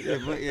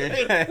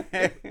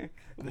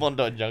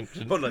 Bondi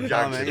Junction. Bondi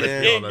Junction.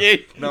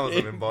 No one's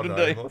living in Bondi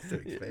anymore. It's too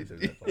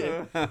expensive.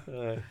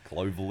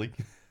 Globally.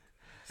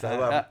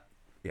 So,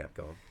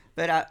 go on.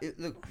 But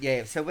look,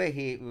 so we're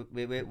here.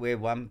 We're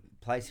one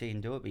place where you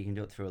can do it, but you can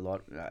do it through a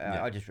lot.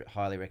 I just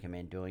highly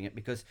recommend doing it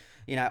because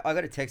I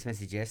got a text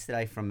message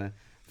yesterday from a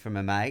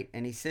mate,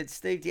 and he said,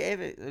 "Steve, do you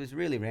ever?" It was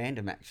really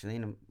random actually,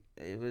 and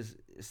it was,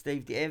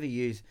 "Steve, do you ever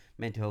use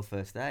mental health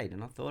first aid?"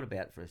 And I thought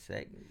about it for a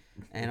sec,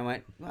 and I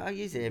went, "Well, I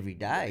use it every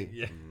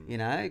day."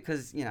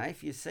 Because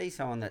if you see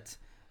someone that's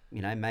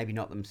maybe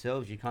not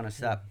themselves, you kind of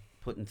start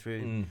putting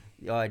through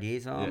the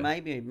ideas.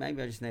 Maybe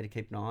I just need to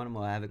keep an eye on them,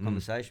 or have a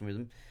conversation with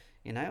them.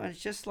 And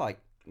it's just like.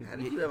 How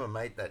did you have a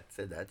mate that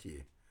said that to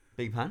you?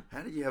 Big pun?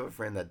 How did you have a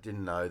friend that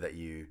didn't know that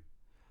you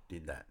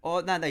did that?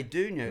 Oh no, they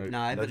do know,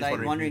 but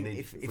they're wondering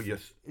if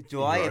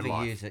do I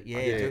ever use it?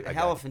 Yeah.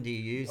 How often do you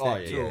use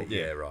that tool?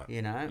 Yeah, right.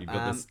 You've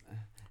got this,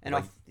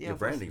 and your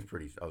branding's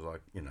pretty. I was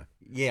like,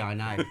 Yeah, I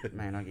know,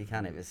 man. You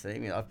can't ever see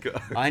me.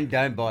 I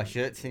don't buy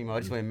shirts anymore. I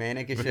just wear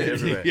Manega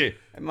shirts.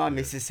 And my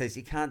missus says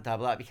you can't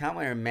double up. You can't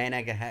wear a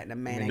Manega hat and a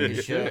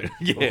Manega shirt.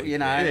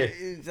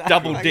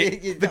 Double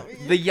denim.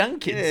 The young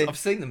kids, I've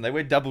seen them. They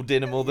wear double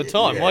denim all the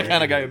time. Why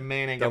can't I go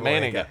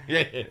Manega?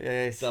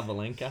 Yes.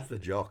 Double anchor. It's the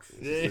jocks.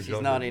 She's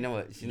not into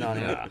it. She's not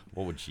into it.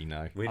 What would she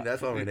know?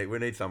 That's why we need. We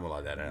need someone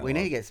like that. We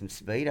need to get some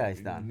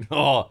speedos done.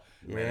 Oh,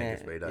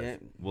 Manega Speedos. Yeah.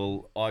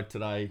 well,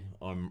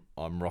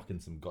 I'm rocking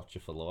some Gotcha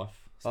for Life.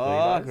 Oh,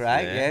 Speedos.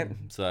 great, yeah.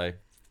 So,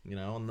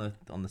 on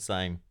the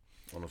same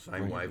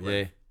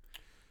wavelength.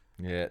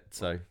 Yeah.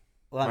 So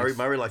Well,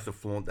 Murray likes to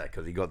flaunt that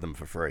because he got them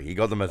for free. He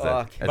got them as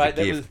Mate, a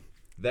gift.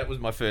 That was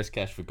my first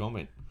cash for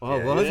comment. Oh,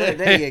 was it?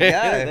 There you go.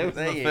 That was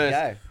there my you first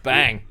go.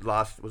 bang.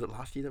 Was it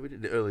last year that we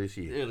did? Earlier this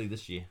year. Early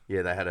this year.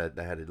 Yeah, they had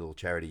a little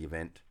charity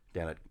event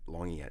down at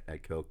Longy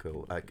at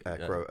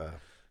Colorado.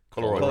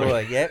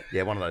 Polaroid, yep.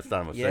 Yeah, one of those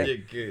stone was Yeah.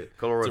 saying. Good.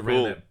 Colorado It's around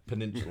Pool. that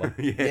peninsula.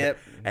 Yeah. Yep.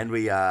 And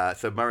we,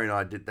 so Murray and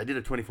I they did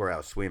a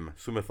 24-hour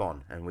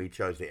swimathon, and we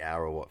chose the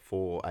hour of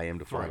 4 a.m.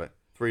 to 5,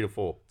 3 to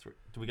 4.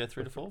 Do we go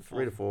 3 to 4?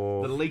 3 to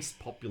 4. The least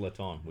popular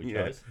time we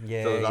Yeah. chose.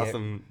 Yeah, So it was us yeah.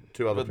 and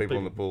two other But people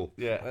in the pool.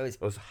 Yeah. Well, it's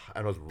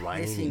And it was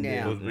raining. Pissing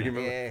down. It was, you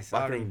remember, Yes,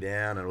 bucketing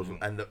down, and it was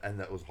and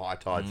that was high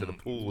tide, so the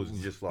pool was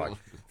just like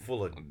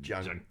full of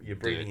junk. You're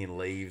breathing in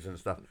leaves and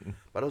stuff.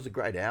 But it was a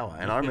great hour,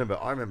 and I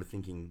remember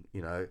thinking,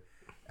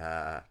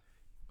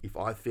 if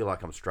I feel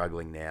like I'm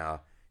struggling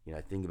now,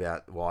 think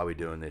about why we're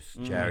doing this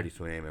charity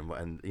swim,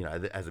 and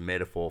as a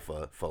metaphor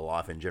for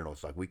life in general.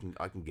 It's like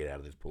I can get out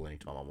of this pool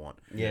anytime I want.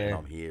 Yeah. And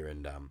I'm here,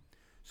 and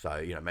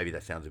so maybe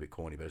that sounds a bit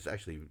corny, but it's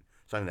actually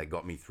something that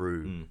got me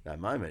through that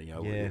moment.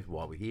 With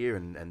why we're here,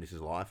 and this is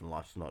life, and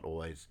life's not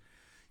always,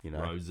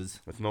 Roses.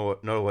 it's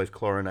not always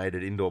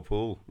chlorinated indoor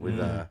pool with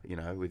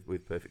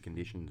with perfect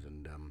conditions,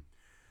 and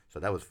so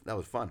that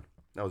was fun.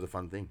 That was a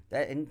fun thing.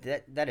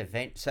 that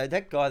event. So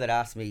that guy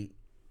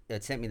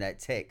that sent me that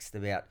text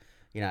about,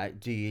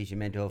 do you use your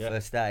mental health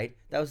first aid?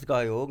 That was the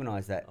guy who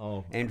organised that.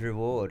 Oh. Andrew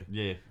Ward.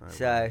 Yeah.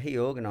 So he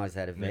organised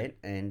that event,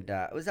 and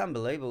it was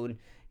unbelievable.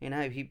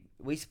 And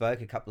we spoke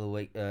a couple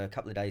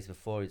of days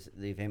before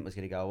the event was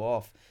going to go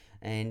off,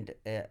 and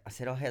I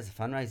said, "Oh, how's the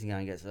fundraising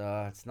going?" He goes,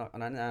 "Oh, it's not. I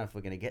don't know if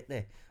we're going to get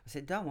there." I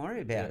said, "Don't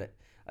worry about it."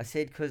 I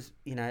said, because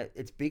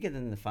it's bigger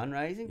than the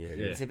fundraising. Yeah,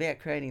 It's about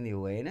creating the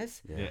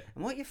awareness. Yeah.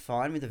 And what you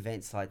find with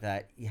events like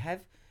that, you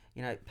have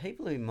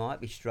people who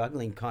might be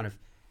struggling kind of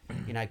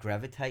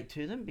gravitate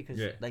to them because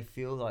they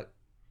feel like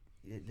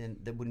then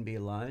they wouldn't be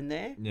alone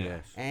there. Yeah.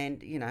 Yes.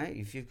 And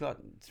if you've got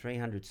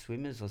 300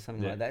 swimmers or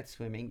something like that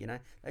swimming,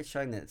 that's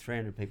showing that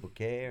 300 people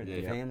care and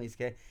their families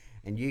care,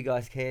 and you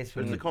guys care. But it's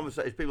Swimming. a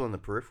conversation. It's people on the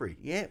periphery.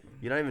 Yeah.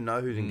 You don't even know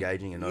who's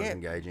engaging and not Yeah.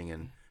 engaging,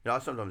 and I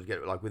sometimes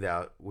get like with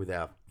our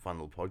fun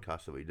little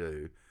podcast that we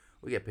do,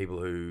 we get people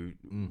who,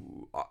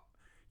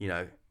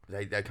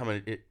 they come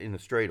in the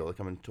street or they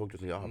come and talk to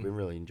us and go, "Oh, I've been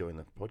really enjoying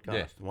the podcast."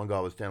 Yeah. One guy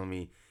was telling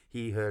me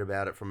he heard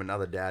about it from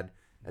another dad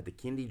at the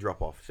kindy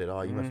drop off. Said,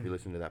 "Oh, you must be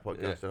listening to that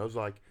podcast." Yeah. And I was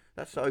like,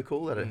 "That's so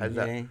cool that it has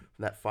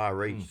that far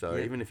reach." So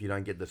Yeah. even if you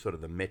don't get the sort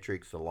of the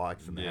metrics, the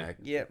likes and the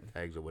Yep.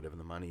 tags or whatever,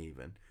 the money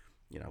even,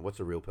 what's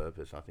the real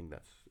purpose? I think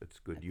it's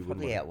good. You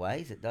Probably wouldn't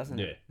outweighs it, doesn't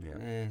it?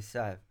 Yeah.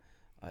 So,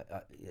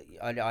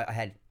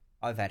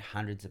 I've had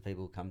hundreds of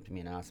people come to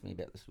me and ask me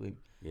about the swim.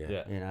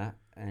 Yeah.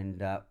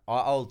 And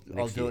I'll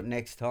Next do year. it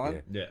next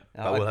time. Yeah.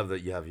 But we'll have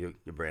you have your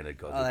branded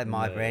guys. I'll have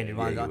my Yeah, branded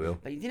yeah, ones you on. will.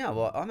 But you know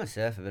what? I'm a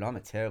surfer, but I'm a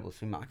terrible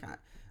swimmer. I can't.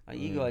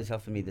 You guys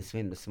offered me the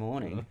swim this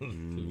morning.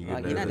 You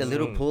Like, get the nervous.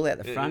 little pool out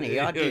the front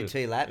here. I'd do Yeah.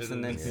 2 laps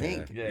and then Yeah.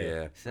 sink.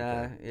 Yeah.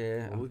 So,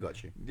 yeah. Well, we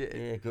got you.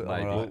 Yeah, good.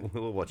 Maybe. All right.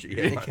 We'll watch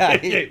it.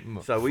 Okay.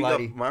 So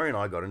Floaty. Murray and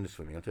I got into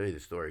swimming. I'll tell you the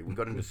story. We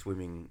got into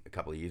swimming a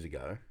couple of years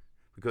ago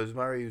because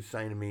Murray was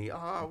saying to me, "Oh,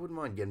 I wouldn't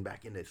mind getting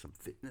back into some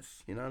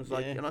fitness." And it's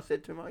like, and I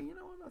said to him, "You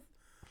know what?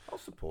 I'll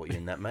support you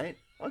in that, mate.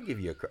 I'll give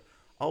you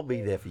I'll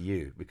be there for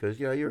you because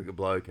you're a good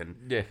bloke and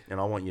I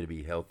want you to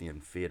be healthy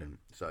and fit." And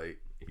so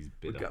He's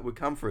we bitter.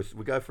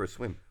 go for a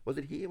swim. Was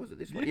it here? Was it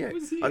this one? Yeah, Yeah. it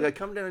was here. I go,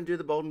 come down and do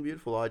the Bold and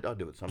Beautiful. I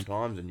do it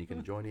sometimes, and you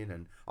can join in,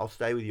 and I'll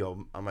stay with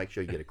you. I'll make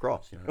sure you get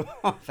across.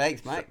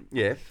 Thanks, mate.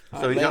 Yeah.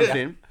 So he love jumps that.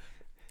 in.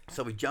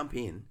 So we jump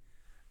in,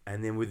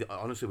 and then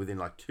within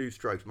like 2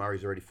 strokes,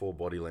 Murray's already 4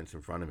 body lengths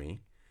in front of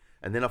me.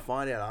 And then I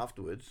find out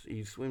afterwards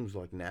he swims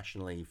like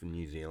nationally for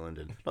New Zealand,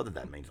 and not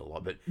that means a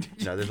lot, but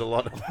there's a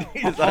lot.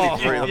 There's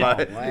only 3 of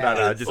them. wow.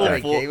 No, just All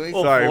don't. four- Kiwis.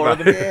 all Sorry, four of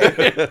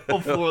mate. them.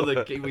 All 4 of the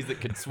Kiwis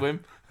that can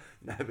swim.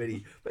 No, but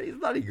he's a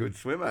bloody good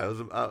swimmer. I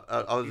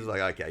was just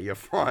like, okay, you're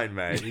fine,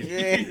 mate.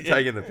 Yeah. You're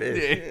taking the piss.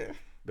 Yeah.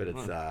 But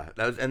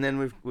it's and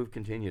then we've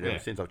continued ever Yeah.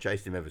 since. I've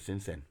chased him ever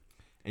since then.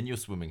 And your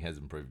swimming has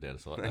improved out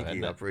of sight. Thank hasn't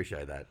you. I it?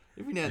 appreciate that.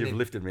 Every now and You've then-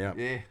 lifted me up.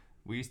 Yeah.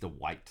 We used to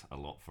wait a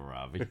lot for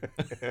Ravi.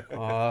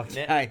 Oh,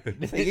 okay.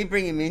 So you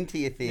bring him into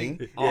your thing,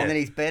 and then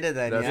he's better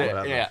than That's you.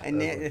 what happens. Yeah.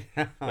 And That's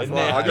then,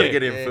 why I got to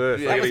get him Yeah.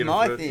 first. I That gotta was get him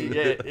my first. thing.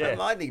 Yeah, yeah.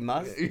 Mine, he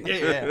must.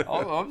 yeah.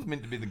 I was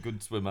meant to be the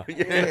good swimmer.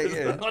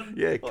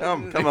 Yeah,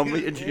 come on. Let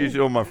me introduce you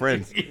to all my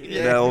friends.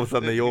 Now all of a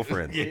sudden they're your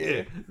friends.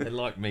 Yeah. They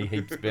like me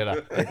heaps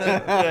better.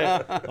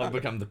 Yeah. I've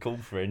become the cool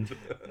friend.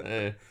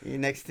 Yeah. You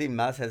next to him,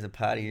 Muzz has a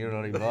party. You're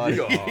not invited.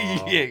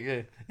 Oh,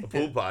 Yeah. a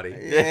pool party.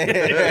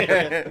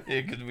 Yeah.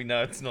 Yeah, because we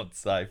know it's not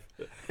safe.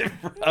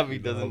 Ravi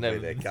I'll doesn't be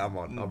have there. Come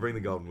on, I'll bring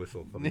the golden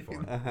whistle. I'll be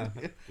fine.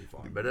 Be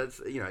fine. But it's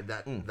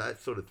that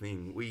sort of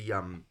thing. We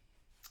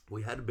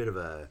had a bit of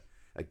a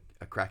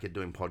crack at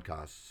doing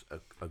podcasts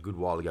a good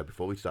while ago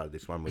before we started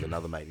this one with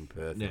another mate in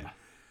Perth. Yeah. And,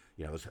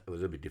 it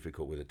was a bit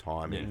difficult with the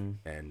timing.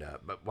 And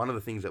but one of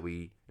the things that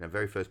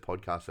very first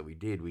podcast that we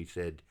did, we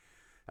said,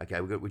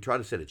 okay, we try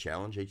to set a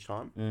challenge each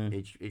time.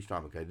 Each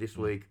time, okay, this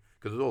week,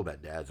 because it's all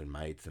about dads and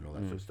mates and all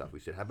that sort of stuff. We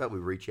said, how about we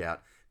reach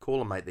out,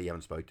 call a mate that you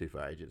haven't spoke to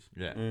for ages,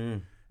 Yeah.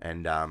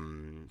 And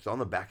so on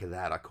the back of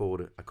that, I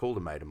called a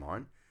mate of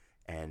mine,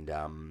 and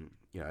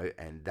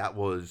and that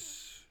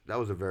was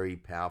a very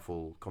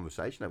powerful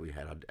conversation that we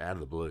had out of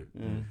the blue.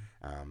 And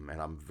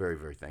I'm very,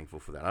 very thankful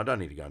for that. I don't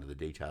need to go into the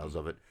details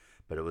of it,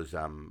 but it was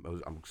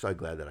I'm so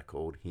glad that I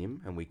called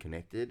him and we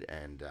connected,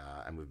 and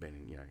we've been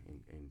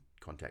in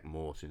contact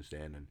more since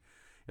then.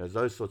 And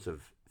those sorts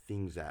of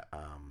things that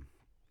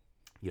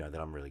that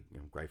I'm really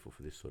grateful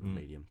for this sort of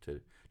medium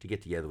to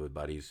get together with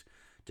buddies,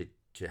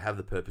 to have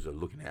the purpose of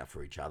looking out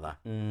for each other,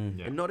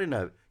 and not in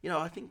a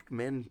I think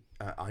men,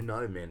 I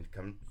know men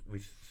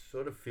we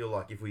sort of feel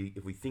like if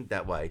we think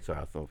that way. Sorry,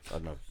 I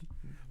don't know,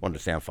 wanted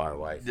to sound far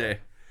away. So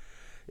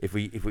if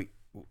we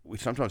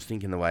sometimes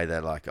think in the way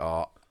that like,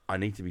 oh, I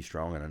need to be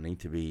strong and I need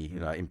to be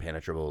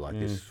impenetrable, like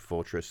this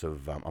fortress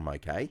of I'm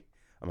okayness,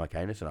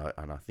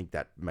 and I think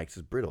that makes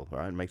us brittle,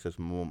 right? It makes us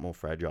more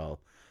fragile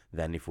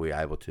than if we're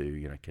able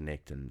to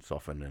connect and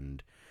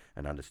soften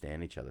and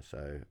understand each other.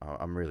 So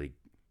I'm really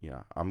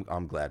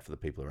I'm glad for the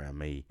people around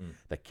me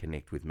that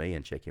connect with me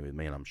and check in with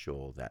me, and I'm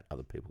sure that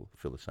other people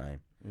feel the same.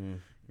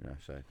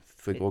 So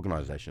for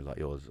organisations like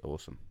yours,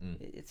 awesome.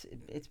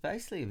 It's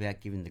basically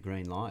about giving the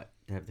green light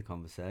to have the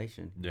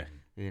conversation. Yeah.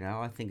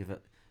 I think of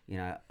it,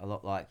 a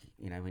lot like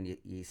when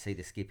you see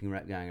the skipping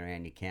rope going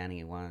around, you're counting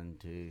at 1,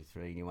 2,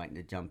 3, and you're waiting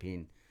to jump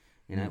in.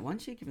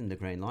 Once you're given the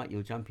green light,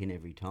 you'll jump in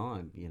every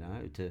time.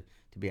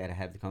 To be able to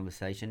have the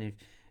conversation.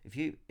 If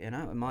you it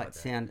might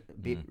sound a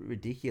bit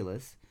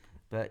ridiculous,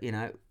 but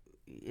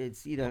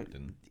it's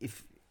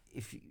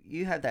if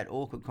you have that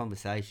awkward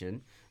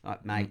conversation,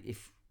 like mate,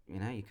 if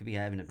you could be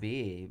having a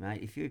beer,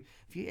 mate. If you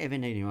ever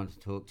need anyone to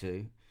talk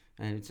to,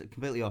 and it's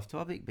completely off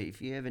topic, but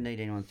if you ever need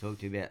anyone to talk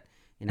to about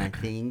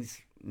things,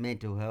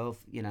 mental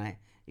health,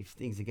 if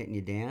things are getting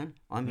you down,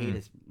 I'm here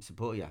to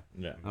support you.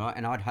 Yeah. All right,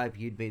 and I'd hope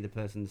you'd be the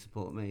person to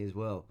support me as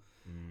well.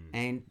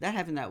 And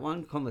having that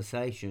one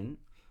conversation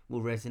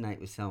will resonate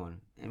with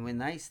someone, and when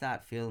they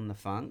start feeling the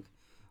funk,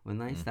 when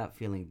they start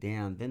feeling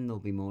down, then they'll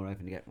be more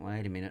open to go,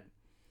 wait a minute,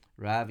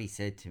 Ravi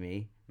said to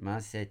me,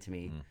 Maz said to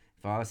me,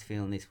 if I was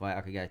feeling this way,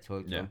 I could go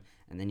talk to him.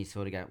 And then you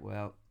sort of go,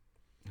 well,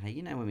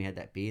 hey, when we had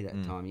that beer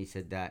that time, you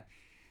said that,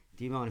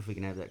 do you mind if we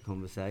can have that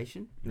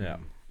conversation? Yeah.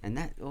 And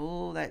that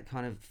all that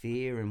kind of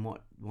fear and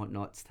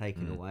whatnot's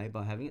taken away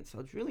by having it. So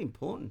it's really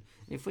important.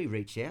 If we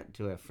reach out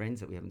to our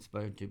friends that we haven't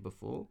spoken to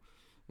before,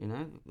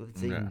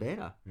 it's even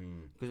better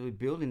because we're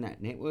building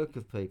that network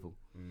of people.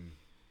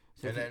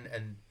 So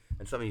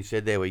and something you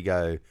said there, where you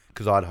go,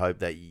 because I'd hope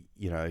that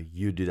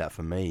you do that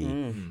for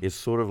me, is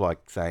sort of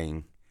like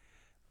saying,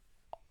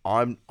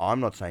 I'm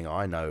not saying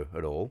I know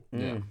it all.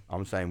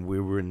 I'm saying we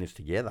were in this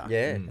together.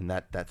 And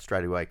that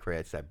straight away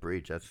creates that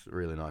bridge. That's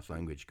really nice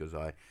language, because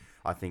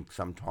I think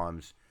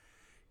sometimes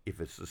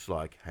if it's just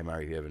like, hey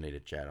Murray, if you ever need a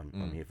chat,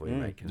 I'm here for you,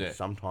 mate. Can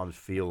sometimes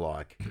feel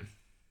like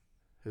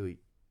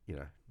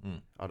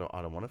I don't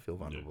want to feel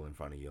vulnerable in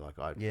front of you. Like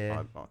I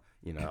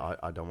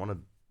don't want to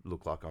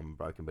look like I'm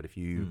broken. But if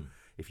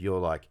you're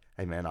like,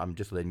 hey man, I'm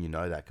just letting you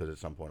know that because at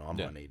some point I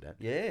might need that.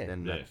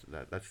 Then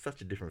that's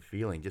such a different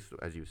feeling. Just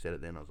as you said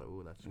it, then I was like,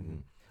 oh, that's.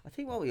 I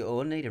think what we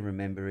all need to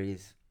remember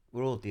is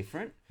we're all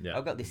different. Yeah.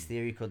 I've got this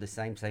theory called the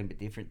same but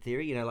different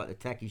theory. Like the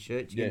tacky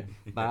shirts in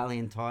Bali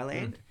and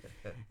Thailand,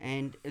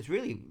 and it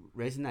really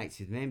resonates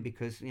with men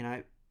because we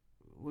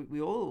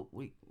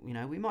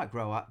might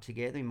grow up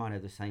together, we might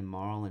have the same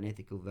moral and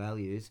ethical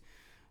values,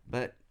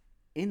 but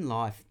in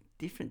life,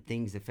 different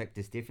things affect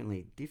us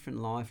differently. Different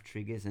life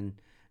triggers and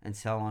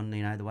so on.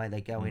 The way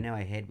they go in our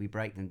head, we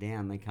break them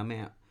down. They come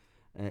out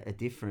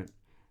different,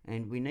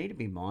 and we need to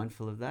be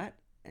mindful of that.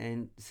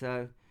 And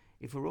so,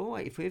 if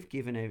we've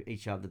given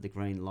each other the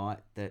green light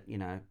that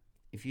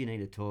if you need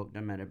to talk,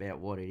 no matter about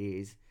what it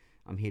is,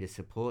 I'm here to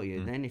support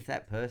you. Then if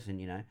that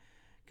person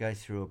goes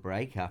through a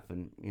breakup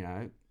and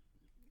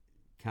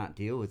can't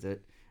deal with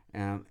it,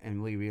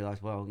 and we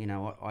realise, well,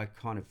 I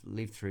kind of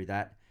lived through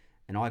that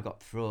and I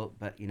got through it,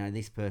 but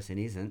this person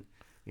isn't.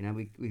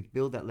 We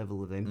build that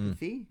level of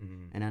empathy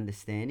and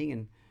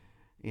understanding,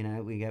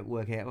 and we go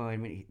work out. Oh, I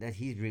mean, that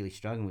he's really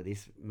struggling with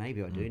this.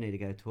 Maybe I do need to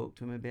go talk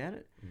to him about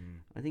it.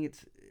 I think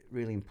it's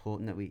really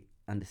important that we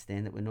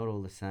understand that we're not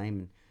all the same,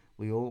 and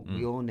we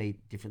all need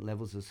different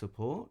levels of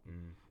support.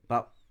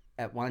 But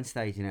at one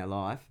stage in our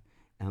life,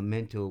 our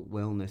mental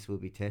wellness will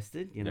be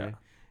tested.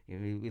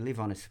 We live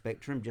on a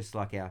spectrum, just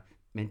like our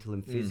mental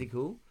and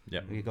physical.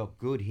 We've got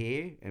good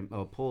here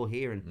or poor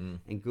here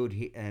and good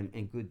here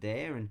and good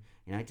there, and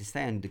to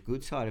stay on the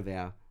good side of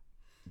our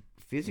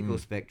physical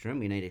spectrum,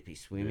 we need to be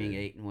swimming,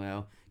 eating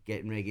well,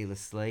 getting regular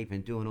sleep,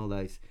 and doing all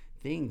those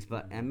things.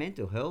 But our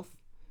mental health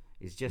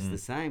is just the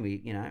same.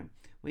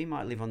 We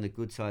might live on the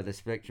good side of the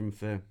spectrum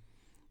for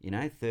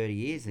 30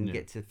 years and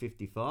get to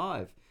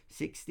 55,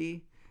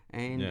 60.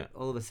 And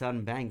all of a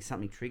sudden, bang,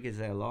 something triggers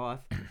our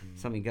life,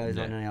 something goes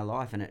on in our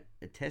life, and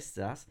it tests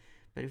us.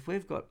 But if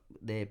we've got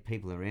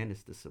people around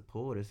us to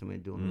support us, and we're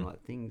doing the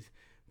right things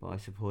by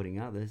supporting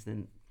others,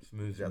 then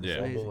smooths out the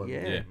bubble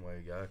and where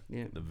you go.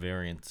 The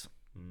variance.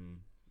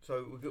 So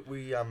So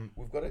we've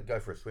got to go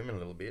for a swim in a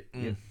little bit,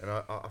 and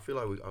I feel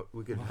like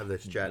we could have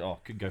this chat. Oh,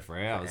 could go for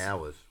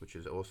hours. Which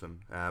is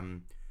awesome.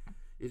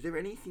 Is there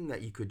anything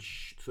that you could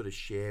sort of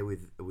share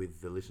with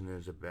the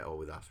listeners about, or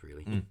with us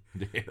really?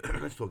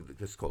 Let's call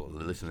it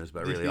the listeners,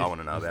 but really I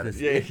want to know about it.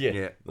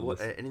 Yeah.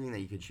 Anything that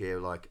you could share,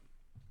 like,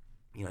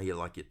 you know,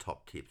 your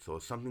top tips or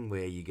something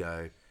where you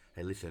go,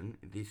 hey, listen,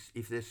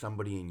 if there's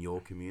somebody in your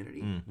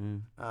community,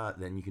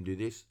 then you can do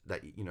this,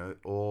 that, you know,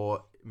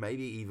 or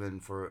maybe even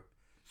for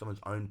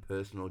someone's own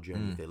personal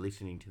journey, if they're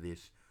listening to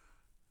this,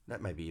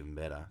 that may be even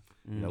better.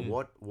 You know,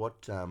 what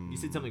You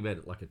said something about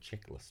it like a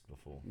checklist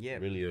before. Yeah.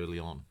 Really early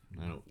on.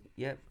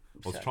 Yep.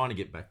 I was trying to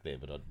get back there,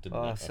 but I didn't.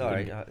 Oh,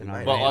 sorry. I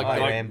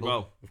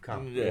Well, we've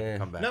come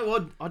back.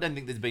 No, I don't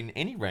think there's been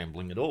any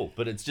rambling at all.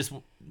 But it's just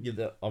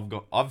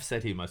I've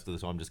sat here most of the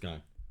time just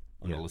going,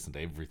 I'm going to listen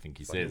to everything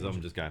he says.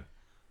 I'm just going,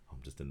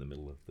 I'm just in the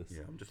middle of this.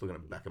 Yeah, I'm just looking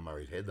at the back of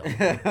Murray's head though.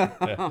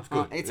 It's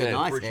good. It's a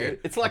nice head.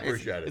 It's like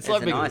Appreciate it. it's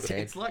like a being, nice head.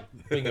 it's like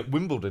being at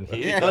Wimbledon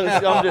here.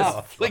 I'm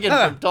just flicking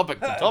from topic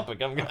to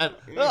topic. I'm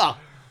going,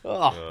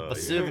 the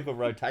cervical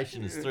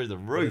rotation is through the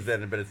roof.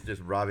 But it's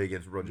just Ravi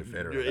against Roger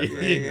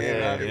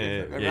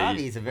Federer.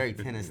 Ravi is a very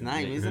tennis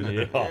name, isn't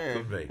it? Yeah.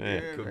 Could be.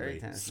 Very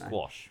tennis name.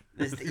 Squash.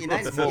 You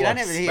don't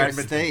ever hear of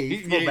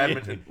Steve. More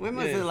badminton. When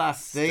was the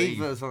last Steve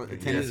was a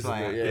tennis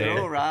player? They're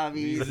all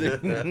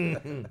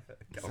Ravis.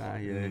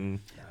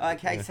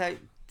 Okay, so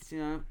you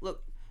know,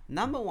 look,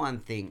 number one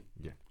thing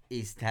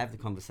is to have the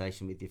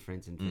conversation with your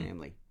friends and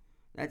family.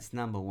 That's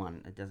number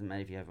one. It doesn't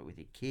matter if you have it with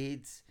your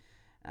kids,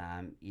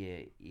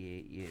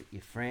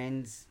 your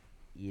friends,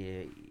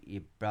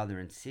 your brother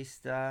and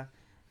sister,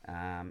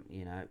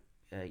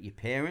 your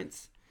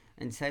parents,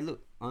 and say,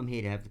 look, I'm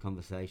here to have the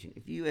conversation.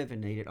 If you ever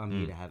need it, I'm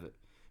here to have it.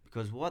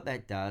 Because what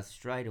that does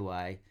straight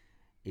away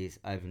is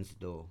opens the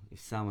door. If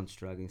someone's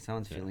struggling,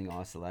 someone's feeling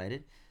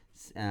isolated,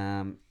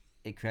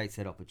 it creates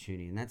that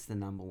opportunity, and that's the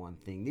number one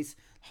thing. This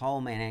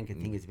whole Man Anchor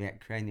thing is about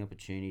creating the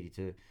opportunity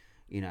to,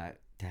 you know,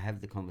 to have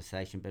the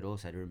conversation, but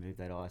also to remove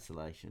that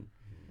isolation.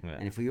 Yeah.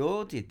 And if we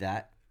all did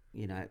that,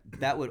 you know,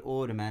 that would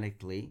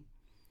automatically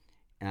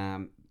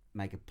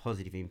make a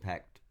positive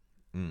impact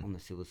on the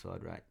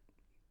suicide rate.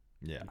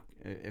 Yeah.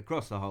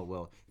 Across the whole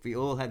world. If we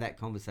all had that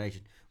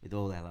conversation with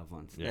all our loved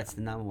ones, that's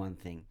the number one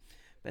thing.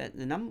 But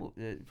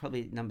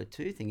probably number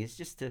two thing is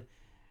just to,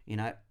 you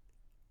know,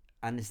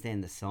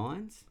 understand the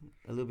signs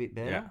a little bit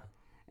better. Yeah.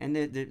 And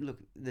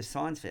the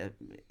signs for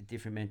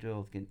different mental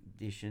health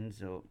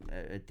conditions are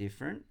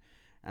different.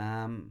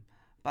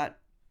 But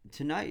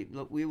to know,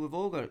 look, we've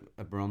all got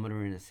a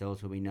barometer in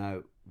ourselves where we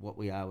know what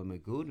we are when we're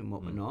good and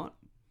what we're not.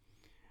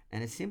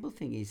 And a simple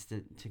thing is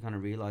to kind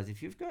of realise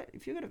if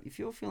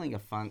you're feeling a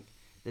funk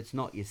that's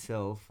not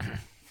yourself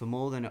for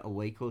more than a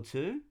week or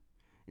two,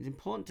 it's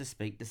important to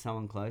speak to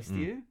someone close to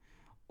you,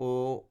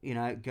 or, you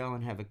know, go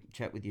and have a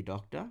chat with your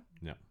doctor.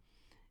 Yeah.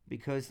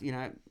 Because, you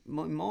know,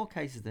 in more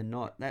cases than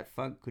not, that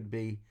funk could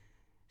be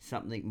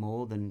something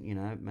more than, you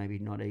know, maybe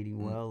not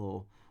eating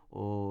well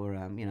or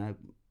you know,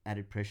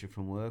 added pressure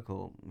from work,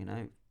 or, you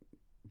know,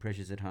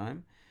 pressures at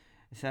home.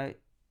 So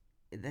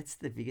that's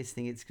the biggest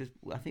thing. It's because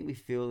I think we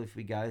feel if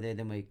we go there,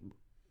 then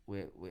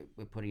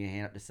we're putting a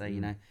hand up to say,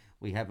 you know,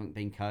 we haven't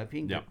been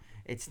coping. Yep.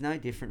 It's no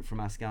different from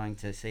us going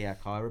to see our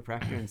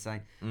chiropractor and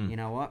saying, you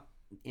know what,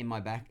 in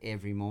my back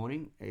every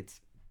morning, it's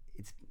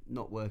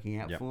not working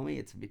out for me.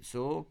 It's a bit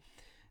sore.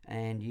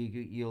 And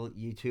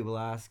you two will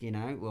ask, you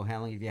know, well,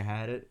 how long have you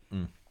had it?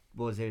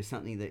 Was there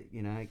something that,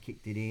 you know,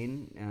 kicked it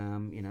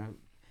in? You know,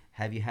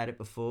 have you had it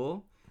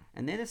before?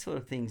 And they're the sort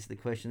of things, the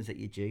questions that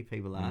your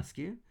GP will ask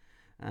you.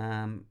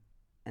 And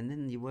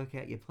then you work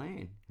out your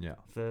plan. Yeah.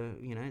 For,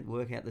 you know,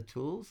 work out the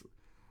tools,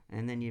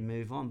 and then you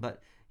move on.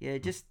 But yeah,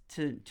 just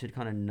to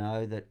kind of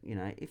know that, you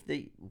know, if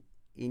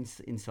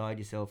inside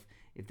yourself,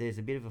 if there's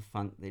a bit of a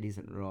funk that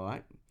isn't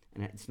right,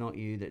 and it's not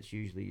you, that's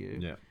usually you.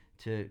 Yeah.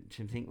 To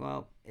think,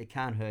 well, it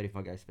can't hurt if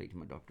I go speak to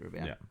my doctor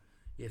about it.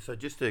 Yeah, so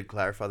just to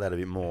clarify that a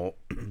bit more,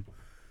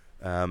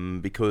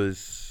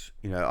 because,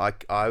 you know, I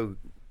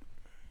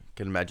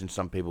can imagine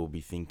some people will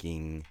be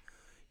thinking,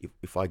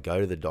 if I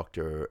go to the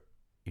doctor,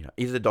 you know,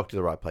 is the doctor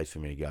the right place for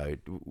me to go?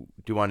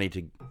 Do I need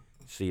to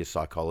see a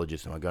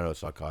psychologist? Am I going to a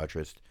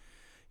psychiatrist?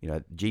 You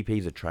know,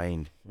 GPs are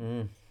trained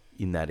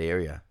in that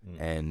area,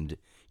 and,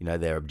 you know,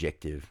 they're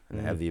objective, and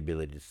they have the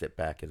ability to step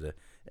back as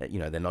you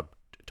know, they're not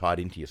tied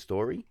into your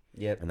story.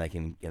 Yep. And they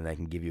can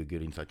give you a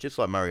good insight. Just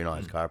like Murray and I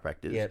as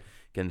chiropractors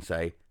can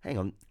say, hang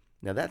on,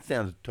 now that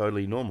sounds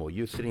totally normal.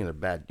 You're sitting in a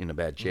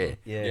bad chair.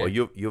 Or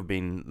you've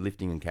been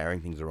lifting and carrying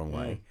things the wrong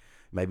way.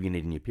 Maybe you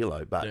need a new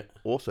pillow. But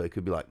also it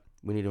could be like,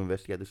 we need to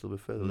investigate this a little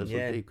bit further. Let's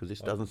look deep, because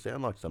this doesn't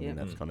sound like something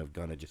that's kind of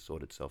going to just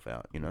sort itself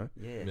out, you know?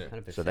 Yeah,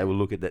 100%. So they will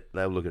look at that.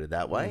 They'll look at it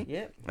that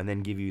way, and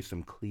then give you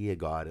some clear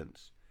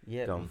guidance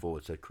going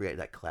forward. So create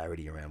that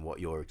clarity around what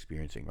you're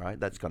experiencing, right?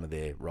 That's kind of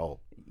their role.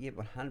 Yeah,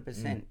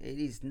 100%. It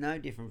is no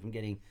different from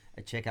getting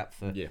a checkup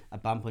for a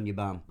bump on your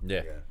bum.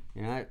 Yeah.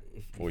 You know,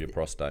 or your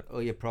prostate.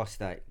 Or your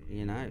prostate.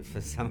 You know,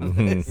 for some of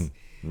us.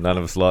 None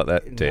of us like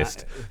that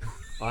test.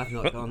 I've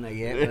not gone there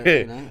yet, but,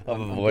 you know,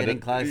 I'm getting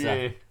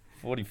closer.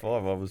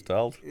 45, I was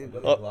told.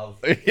 Gloves.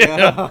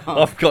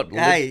 I've got...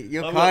 Hey,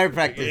 you're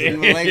chiropractors, and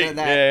we'll leave it at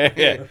that.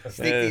 Yeah.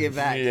 Stick to your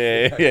back.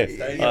 Yeah.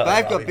 You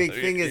both got big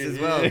fingers as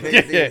well.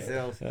 Keep to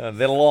yourselves.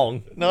 They're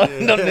long. Not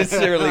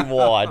necessarily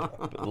wide,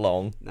 but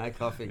long. No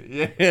coughing.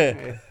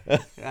 Yeah.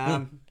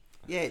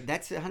 Yeah,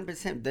 that's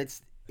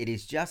 100%. It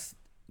is just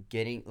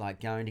going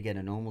to get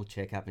a normal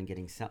checkup and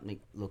getting something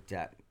looked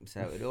at.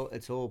 So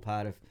it's all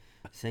part of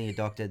seeing a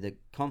doctor. They're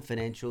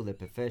confidential, they're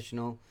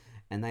professional,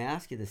 and they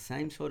ask you the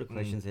same sort of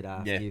questions that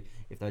ask you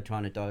if they're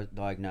trying to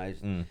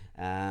diagnose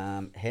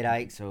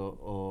headaches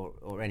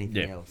or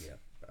anything else. Yeah.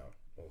 Oh,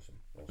 awesome.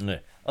 Yeah.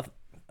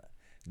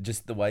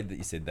 Just the way that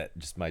you said that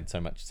just made so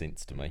much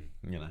sense to me.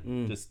 You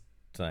know, just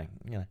saying,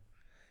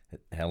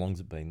 how long's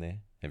it been there?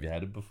 Have you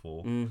had it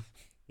before?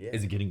 Yeah.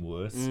 Is it getting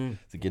worse? Is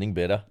it getting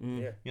better?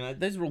 Yeah. You know,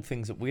 those are all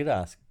things that we'd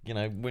ask,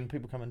 when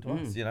people come into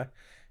us,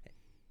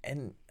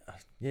 And,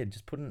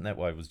 just putting it that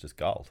way was just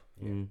gold.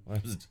 It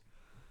was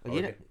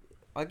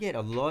I get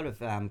a lot of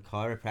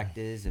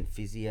chiropractors and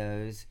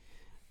physios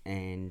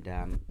and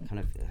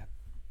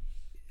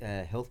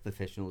health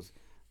professionals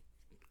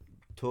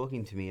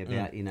talking to me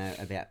about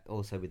about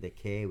also with their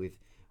care with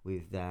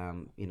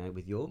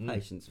your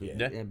patients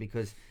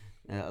because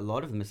a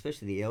lot of them,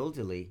 especially the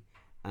elderly,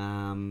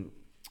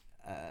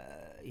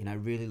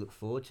 really look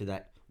forward to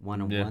that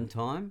one-on-one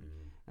time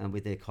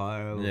with their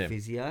chiro or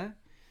physio,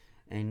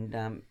 and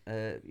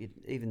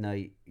even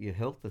though you're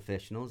health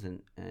professionals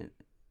and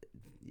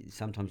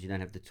sometimes you don't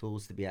have the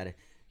tools to be able to,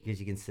 because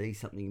you can see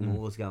something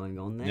more's going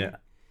on there.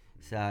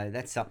 So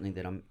that's something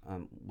that I'm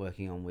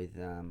working on with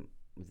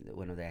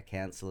one of our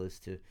counsellors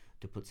to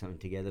put something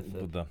together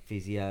for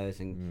physios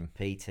and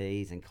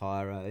PTs and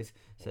chiros,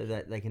 so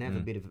that they can have a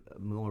bit of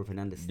more of an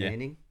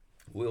understanding.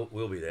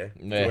 We'll be there.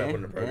 Yeah. We're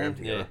putting a program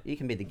together. You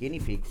can be the guinea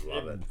pigs.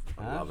 Love it.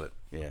 I love it.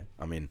 Yeah.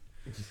 I mean,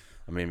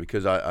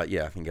 because I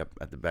think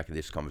at the back of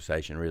this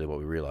conversation, really what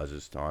we realise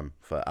is time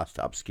for us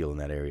to upskill in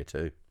that area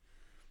too,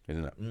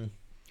 isn't it?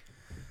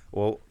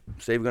 Well,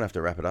 Steve, we're gonna have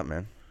to wrap it up,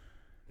 man.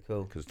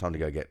 Cool. Because it's time to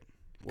go get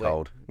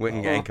cold. Wet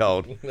and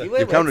cold. You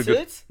wear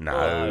wetsuits?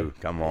 No,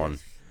 come on.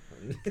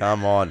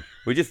 Come on.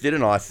 We just did the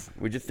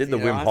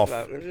Wim Hof,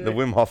 the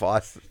Wim Hof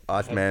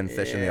Iceman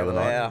session the other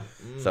night.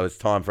 So it's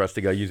time for us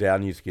to go use our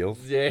new skills.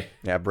 Yeah.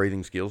 Our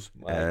breathing skills.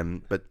 Wow.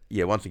 But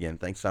yeah, once again,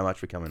 thanks so much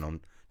for coming on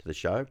to the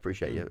show.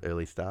 Appreciate your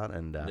early start,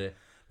 and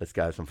let's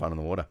go have some fun in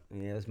the water.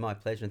 Yeah, it was my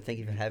pleasure, and thank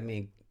you for having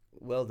me.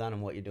 Well done on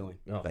what you're doing.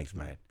 Oh, Thanks,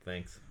 mate.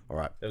 Thanks. All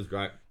right. That was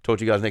great. Talk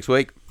to you guys next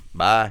week.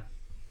 Bye.